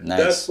 Nice.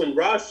 Thus, when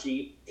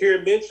Rashi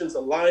here mentions a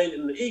lion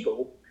and an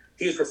eagle,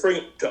 he is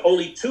referring to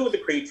only two of the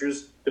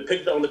creatures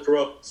depicted on the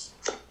parochas.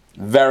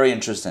 Very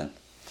interesting.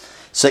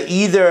 So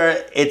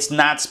either it's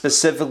not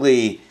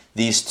specifically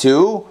these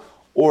two,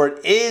 or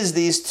it is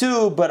these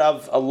two, but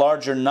of a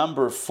larger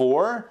number,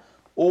 four,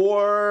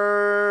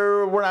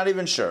 or we're not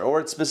even sure, or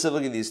it's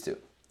specifically these two.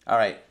 All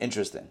right,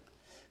 interesting.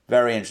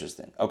 Very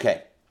interesting.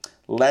 Okay,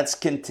 let's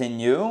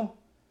continue.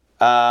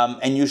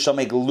 And you shall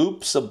make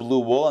loops of blue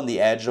wool on the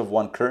edge of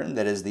one curtain,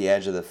 that is the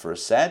edge of the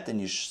first set,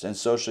 and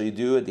so shall you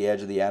do at the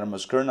edge of the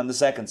outermost curtain on the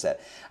second set.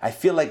 I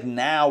feel like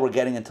now we're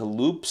getting into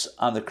loops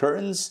on the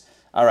curtains.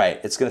 All right,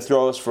 it's going to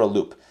throw us for a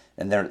loop.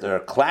 And there are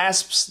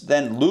clasps,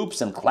 then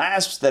loops and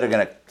clasps the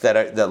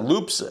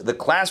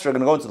clasps are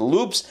going to go into the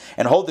loops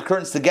and hold the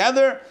curtains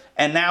together,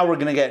 and now we're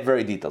going to get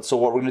very detailed. So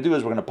what we're going to do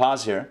is we're going to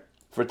pause here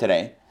for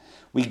today.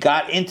 We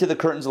got into the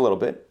curtains a little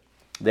bit.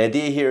 The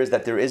idea here is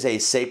that there is a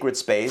sacred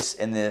space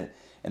in the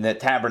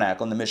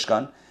tabernacle, in the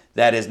Mishkan,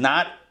 that is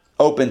not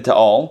open to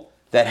all,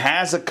 that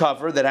has a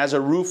cover, that has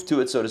a roof to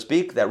it, so to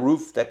speak.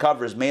 That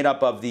cover is made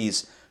up of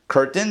these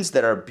curtains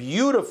that are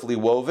beautifully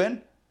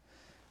woven,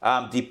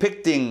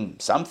 depicting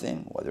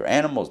something, whether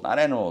animals, not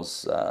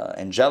animals,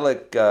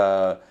 angelic,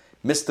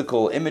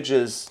 mystical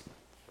images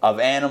of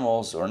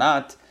animals or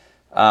not.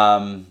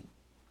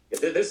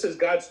 This is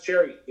God's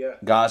chariot, yeah.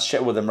 God's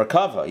chariot, well, the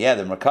Merkava. Yeah,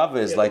 the Merkava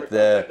is like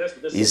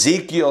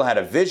Ezekiel had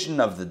a vision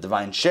of the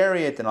divine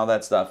chariot and all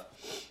that stuff.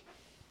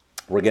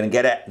 We're going to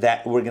get at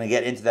that. We're going to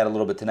get into that a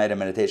little bit tonight in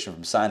Meditation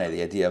from Sinai,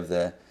 the idea of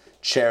the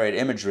chariot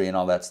imagery and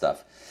all that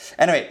stuff.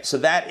 Anyway, so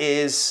that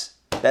is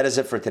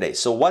it for today.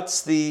 So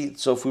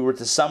if we were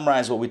to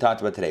summarize what we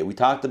talked about today, we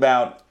talked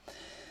about,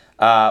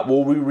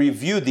 we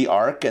reviewed the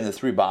ark and the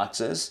three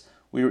boxes.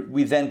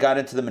 We then got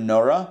into the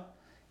menorah,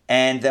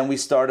 and then we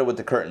started with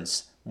the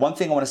curtains. One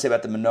thing I want to say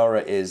about the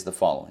menorah is the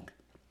following.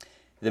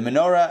 The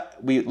menorah,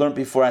 we learned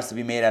before, has to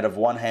be made out of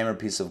one hammered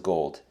piece of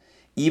gold.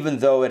 Even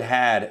though it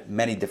had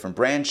many different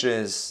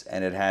branches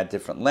and it had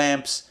different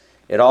lamps,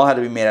 it all had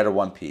to be made out of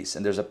one piece.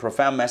 And there's a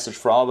profound message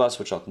for all of us,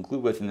 which I'll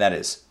conclude with, and that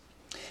is,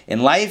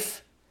 in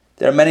life,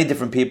 there are many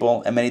different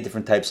people and many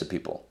different types of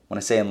people. When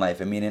I say in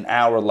life, I mean in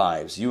our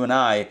lives. You and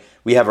I,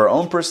 we have our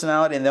own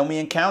personality, and then we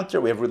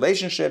have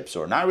relationships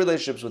or not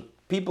relationships with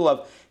people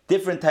of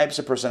different types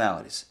of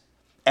personalities.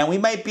 And we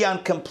might be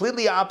on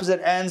completely opposite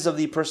ends of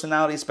the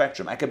personality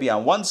spectrum. I could be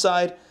on one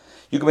side,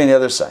 you could be on the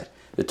other side.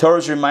 The Torah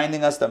is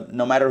reminding us that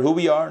no matter who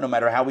we are, no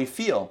matter how we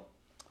feel,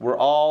 we're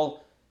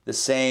all the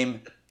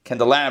same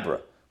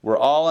candelabra. We're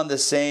all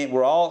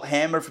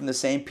hammered from the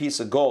same piece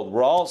of gold.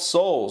 We're all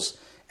souls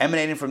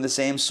emanating from the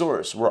same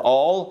source. We're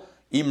all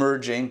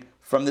emerging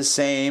from the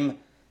same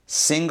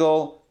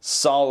single,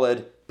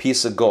 solid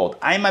piece of gold.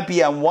 I might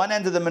be on one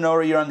end of the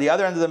menorah, you're on the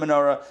other end of the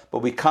menorah, but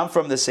we come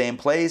from the same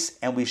place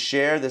and we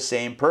share the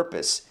same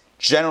purpose,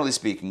 generally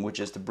speaking, which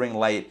is to bring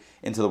light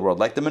into the world.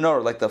 Like the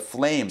menorah, like the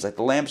flames, like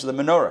the lamps of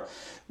the menorah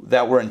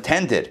that were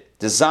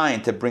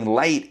designed to bring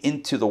light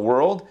into the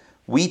world.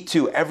 We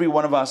too, every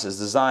one of us is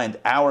designed,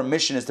 our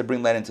mission is to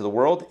bring light into the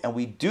world, and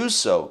we do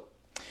so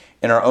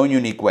in our own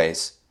unique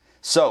ways.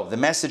 So the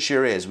message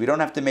here is, we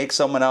don't have to make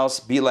someone else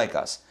be like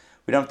us.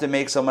 We don't have to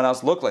make someone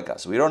else look like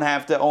us. We don't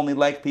have to only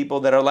like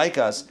people that are like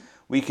us.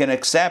 We can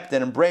accept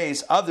and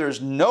embrace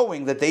others,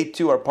 knowing that they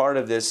too are part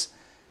of this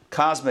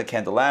cosmic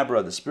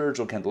candelabra, the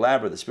spiritual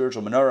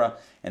menorah,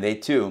 and they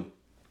too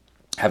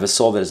have a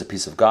soul that is a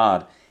piece of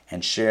God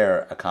and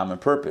share a common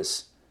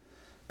purpose,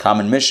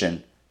 common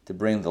mission to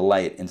bring the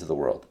light into the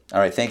world. All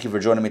right, thank you for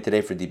joining me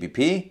today for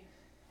DBP.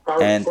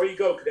 Before you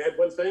go, could I add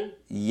one thing?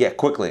 Yeah,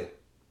 quickly,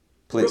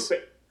 please.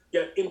 Perfect.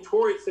 Yeah, in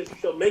Torah it says, "You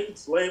shall make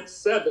its lamps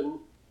 7.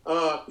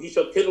 He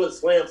shall kindle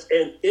its lamps,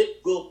 and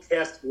it will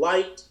cast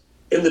light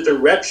in the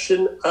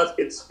direction of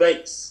its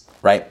face."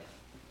 Right.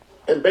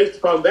 And based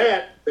upon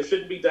that, there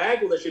shouldn't be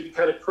diagonal. There should be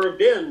kind of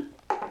curved in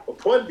or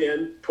pointed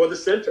in toward the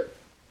center.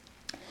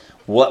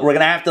 What we're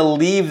going to have to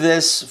leave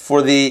this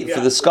for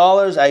the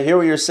scholars. I hear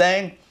what you're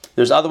saying.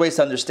 There's other ways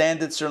to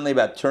understand it. Certainly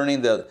about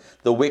turning the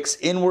wicks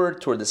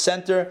inward toward the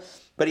center.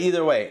 But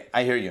either way,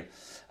 I hear you.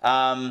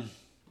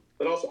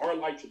 but also our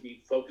light should be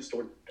focused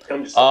on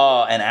come to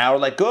Oh, an hour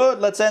like good.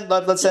 Let's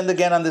end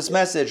again on this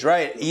message,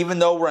 right? Even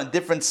though we're on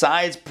different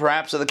sides,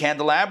 perhaps of the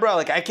candelabra,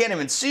 like I can't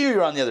even see you.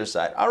 You're on the other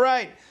side. All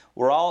right,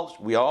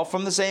 we all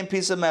from the same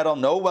piece of metal.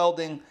 No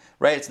welding,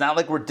 right? It's not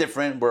like we're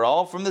different. We're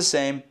all from the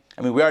same.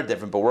 I mean, we are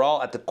different, but we're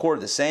all at the core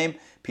of the same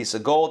piece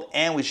of gold,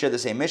 and we share the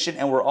same mission,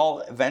 and we're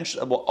all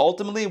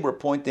ultimately, we're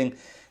pointing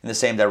in the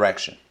same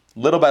direction.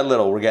 Little by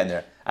little, we're getting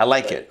there. I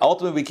like it.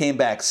 Ultimately, we came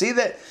back. See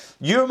that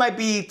you might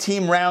be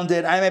team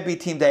rounded, I might be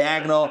team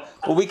diagonal,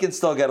 but we can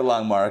still get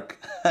along, Mark.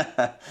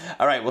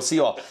 All right, we'll see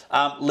you all.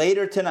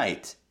 Later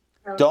tonight,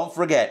 don't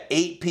forget,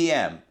 8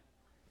 p.m.,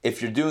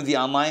 if you're doing the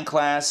online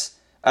class,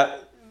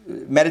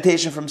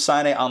 Meditation from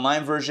Sinai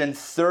online version,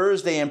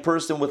 Thursday in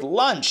person with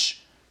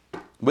lunch.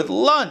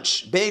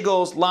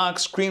 Bagels,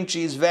 lox, cream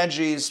cheese,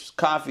 veggies,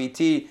 coffee,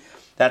 tea.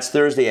 That's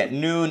Thursday at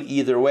noon.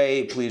 Either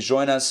way, please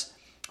join us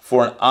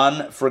for an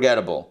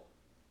unforgettable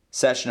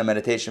session of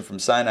Meditation from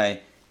Sinai.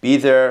 Be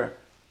there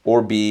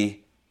or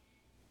be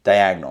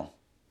diagonal.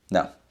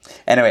 No.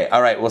 Anyway,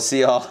 all right, we'll see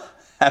you all.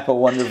 Have a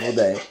wonderful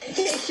day.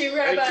 Thank you,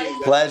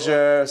 Rabbi.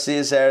 Pleasure. See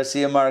you, Sarah. See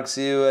you, Mark.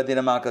 See you,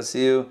 Dina Malka.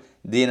 See you,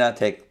 Dina.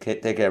 Take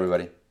care,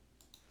 everybody.